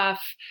was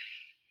tough.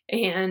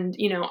 And,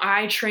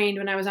 I trained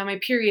when I was on my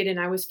period and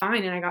I was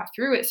fine and I got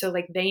through it. So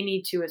like they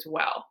need to as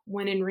well.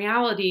 When in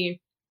reality,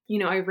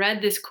 I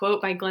read this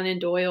quote by Glennon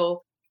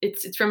Doyle.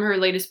 It's from her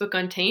latest book,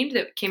 Untamed,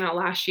 that came out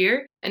last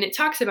year. And it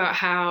talks about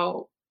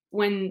how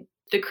when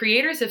the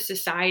creators of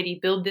society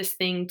build this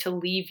thing to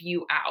leave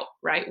you out,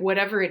 right?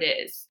 Whatever it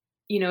is,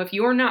 if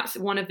you're not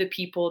one of the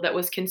people that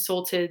was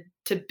consulted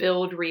to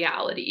build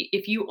reality,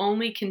 if you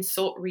only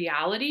consult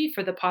reality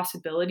for the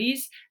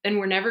possibilities, then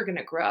we're never going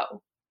to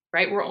grow.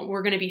 Right?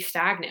 We're going to be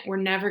stagnant. We're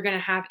never going to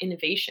have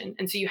innovation.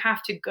 And so you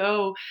have to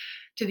go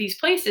to these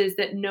places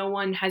that no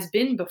one has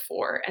been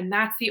before. And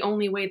that's the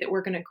only way that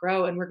we're going to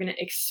grow. And we're going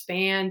to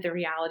expand the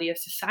reality of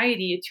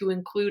society to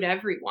include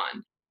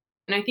everyone.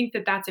 And I think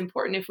that that's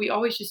important. If we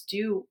always just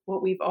do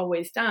what we've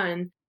always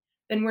done,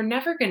 then we're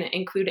never going to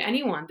include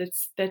anyone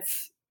that's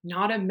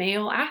not a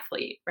male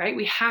athlete, right?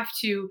 We have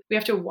to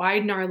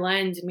widen our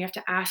lens, and we have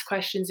to ask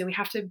questions, and we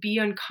have to be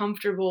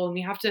uncomfortable, and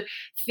we have to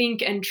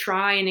think and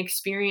try and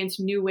experience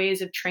new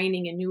ways of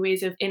training and new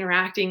ways of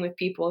interacting with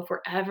people if we're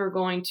ever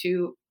going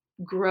to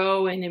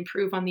grow and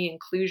improve on the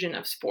inclusion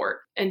of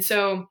sport. And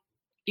so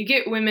you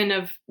get women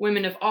of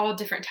all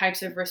different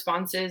types of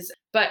responses,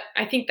 but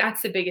I think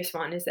that's the biggest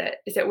one is that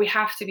we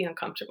have to be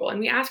uncomfortable, and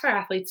we ask our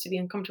athletes to be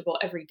uncomfortable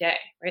every day,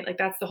 right? Like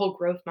that's the whole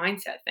growth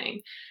mindset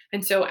thing.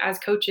 And so as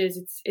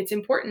coaches, it's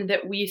important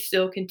that we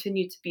still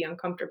continue to be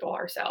uncomfortable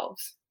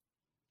ourselves.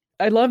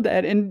 I love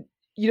that. And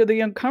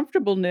the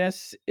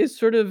uncomfortableness is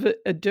sort of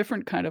a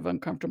different kind of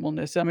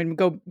uncomfortableness. I mean,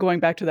 going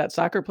back to that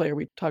soccer player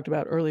we talked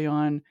about early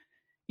on,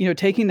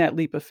 taking that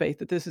leap of faith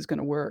that this is going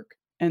to work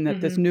and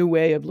that this new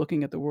way of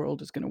looking at the world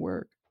is going to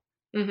work.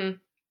 Mm-hmm.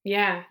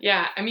 Yeah.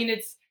 Yeah. I mean,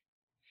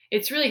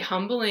 it's really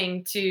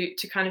humbling to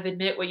kind of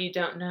admit what you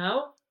don't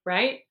know,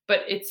 right?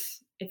 But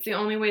it's the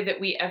only way that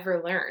we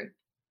ever learn,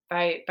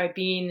 by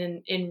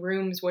being in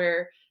rooms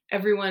where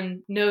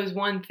everyone knows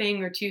one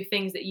thing or two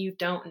things that you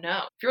don't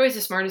know. If you're always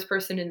the smartest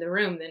person in the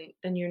room,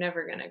 then you're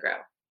never going to grow.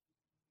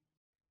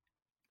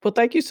 Well,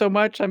 thank you so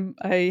much.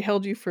 I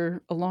held you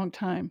for a long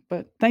time,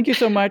 but thank you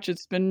so much.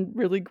 It's been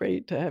really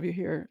great to have you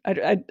here.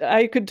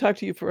 I could talk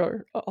to you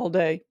for all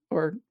day,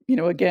 or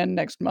again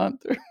next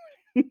month.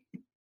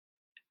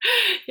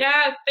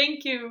 Yeah,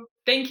 thank you.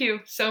 Thank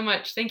you so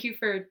much. Thank you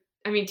for,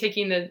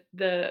 taking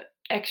the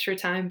extra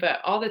time,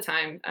 but all the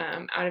time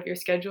out of your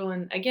schedule.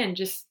 And again,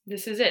 just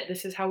this is it.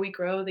 This is how we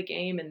grow the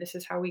game, and this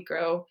is how we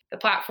grow the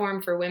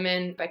platform for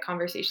women by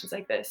conversations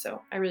like this.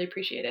 So I really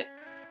appreciate it.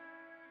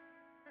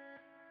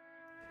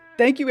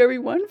 Thank you,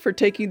 everyone, for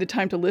taking the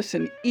time to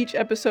listen. Each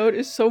episode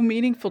is so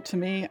meaningful to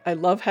me. I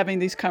love having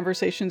these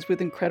conversations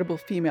with incredible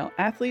female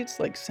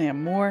athletes like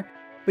Sam Moore.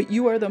 But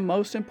you are the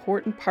most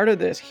important part of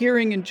this,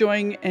 hearing,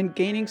 enjoying, and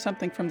gaining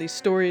something from these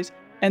stories,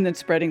 and then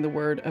spreading the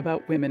word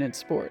about women in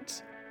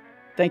sports.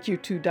 Thank you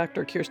to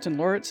Dr. Kirsten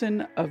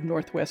Lauritsen of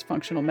Northwest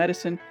Functional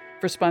Medicine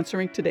for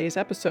sponsoring today's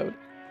episode.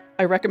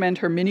 I recommend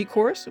her mini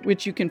course,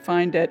 which you can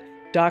find at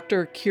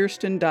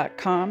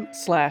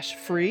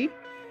drkirsten.com/free.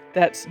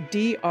 That's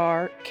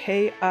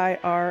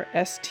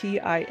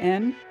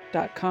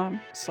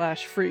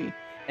drkirsten.com/free.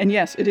 And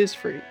yes, it is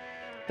free.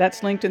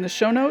 That's linked in the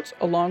show notes,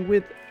 along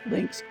with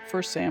links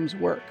for Sam's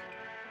work.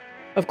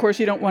 Of course,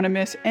 you don't want to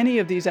miss any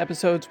of these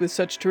episodes with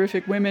such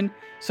terrific women,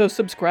 so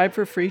subscribe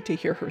for free to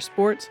Hear Her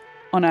Sports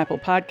on Apple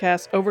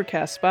Podcasts,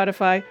 Overcast,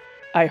 Spotify,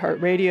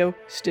 iHeartRadio,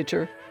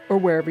 Stitcher, or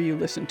wherever you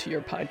listen to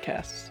your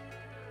podcasts.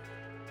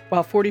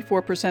 While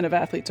 44% of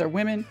athletes are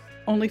women,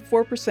 only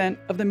 4%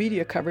 of the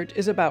media coverage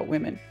is about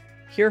women.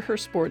 Hear Her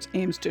Sports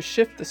aims to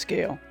shift the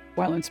scale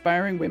while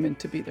inspiring women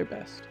to be their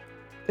best.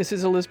 This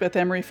is Elizabeth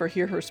Emery for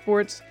Hear Her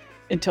Sports.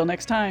 Until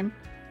next time,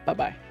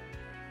 bye-bye.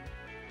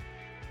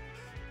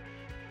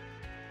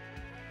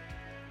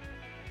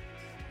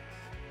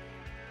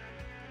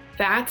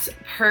 That's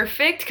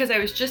perfect, because I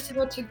was just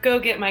about to go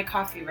get my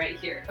coffee right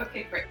here.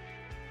 Okay, great.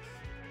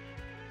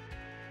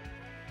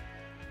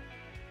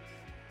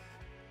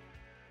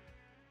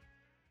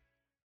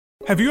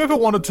 Have you ever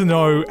wanted to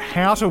know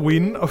how to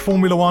win a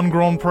Formula One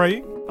Grand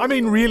Prix? I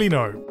mean, really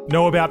know.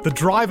 Know about the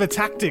driver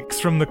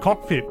tactics from the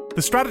cockpit,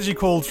 the strategy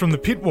calls from the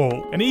pit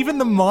wall, and even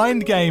the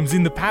mind games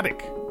in the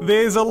paddock.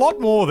 There's a lot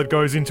more that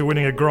goes into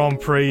winning a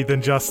Grand Prix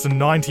than just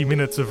 90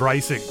 minutes of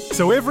racing.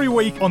 So every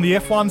week on the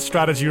F1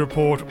 Strategy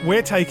Report,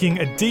 we're taking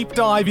a deep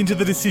dive into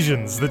the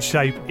decisions that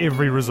shape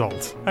every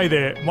result. Hey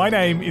there, my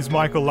name is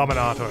Michael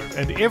Laminato,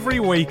 and every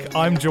week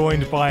I'm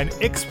joined by an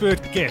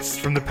expert guest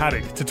from the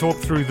paddock to talk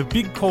through the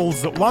big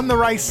calls that won the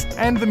race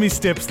and the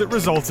missteps that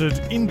resulted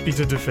in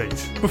bitter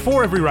defeat.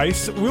 Before every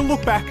race, we'll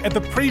look back at the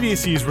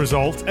previous year's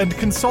result and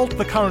consult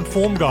the current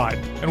form guide,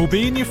 and we'll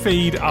be in your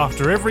feed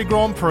after every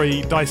Grand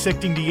Prix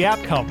dissecting the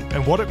outcome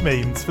and what it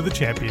means for the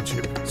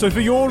championship. So for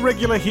your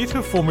regular hit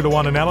of Formula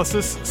One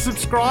analysis,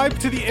 subscribe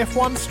to the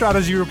F1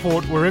 Strategy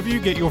Report wherever you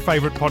get your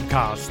favourite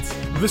podcasts.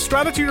 The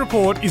Strategy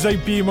Report is a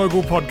Beer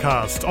Mogul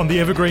podcast on the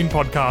Evergreen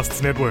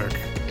Podcasts Network.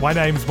 My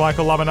name's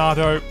Michael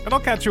Laminato, and I'll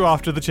catch you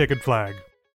after the checkered flag.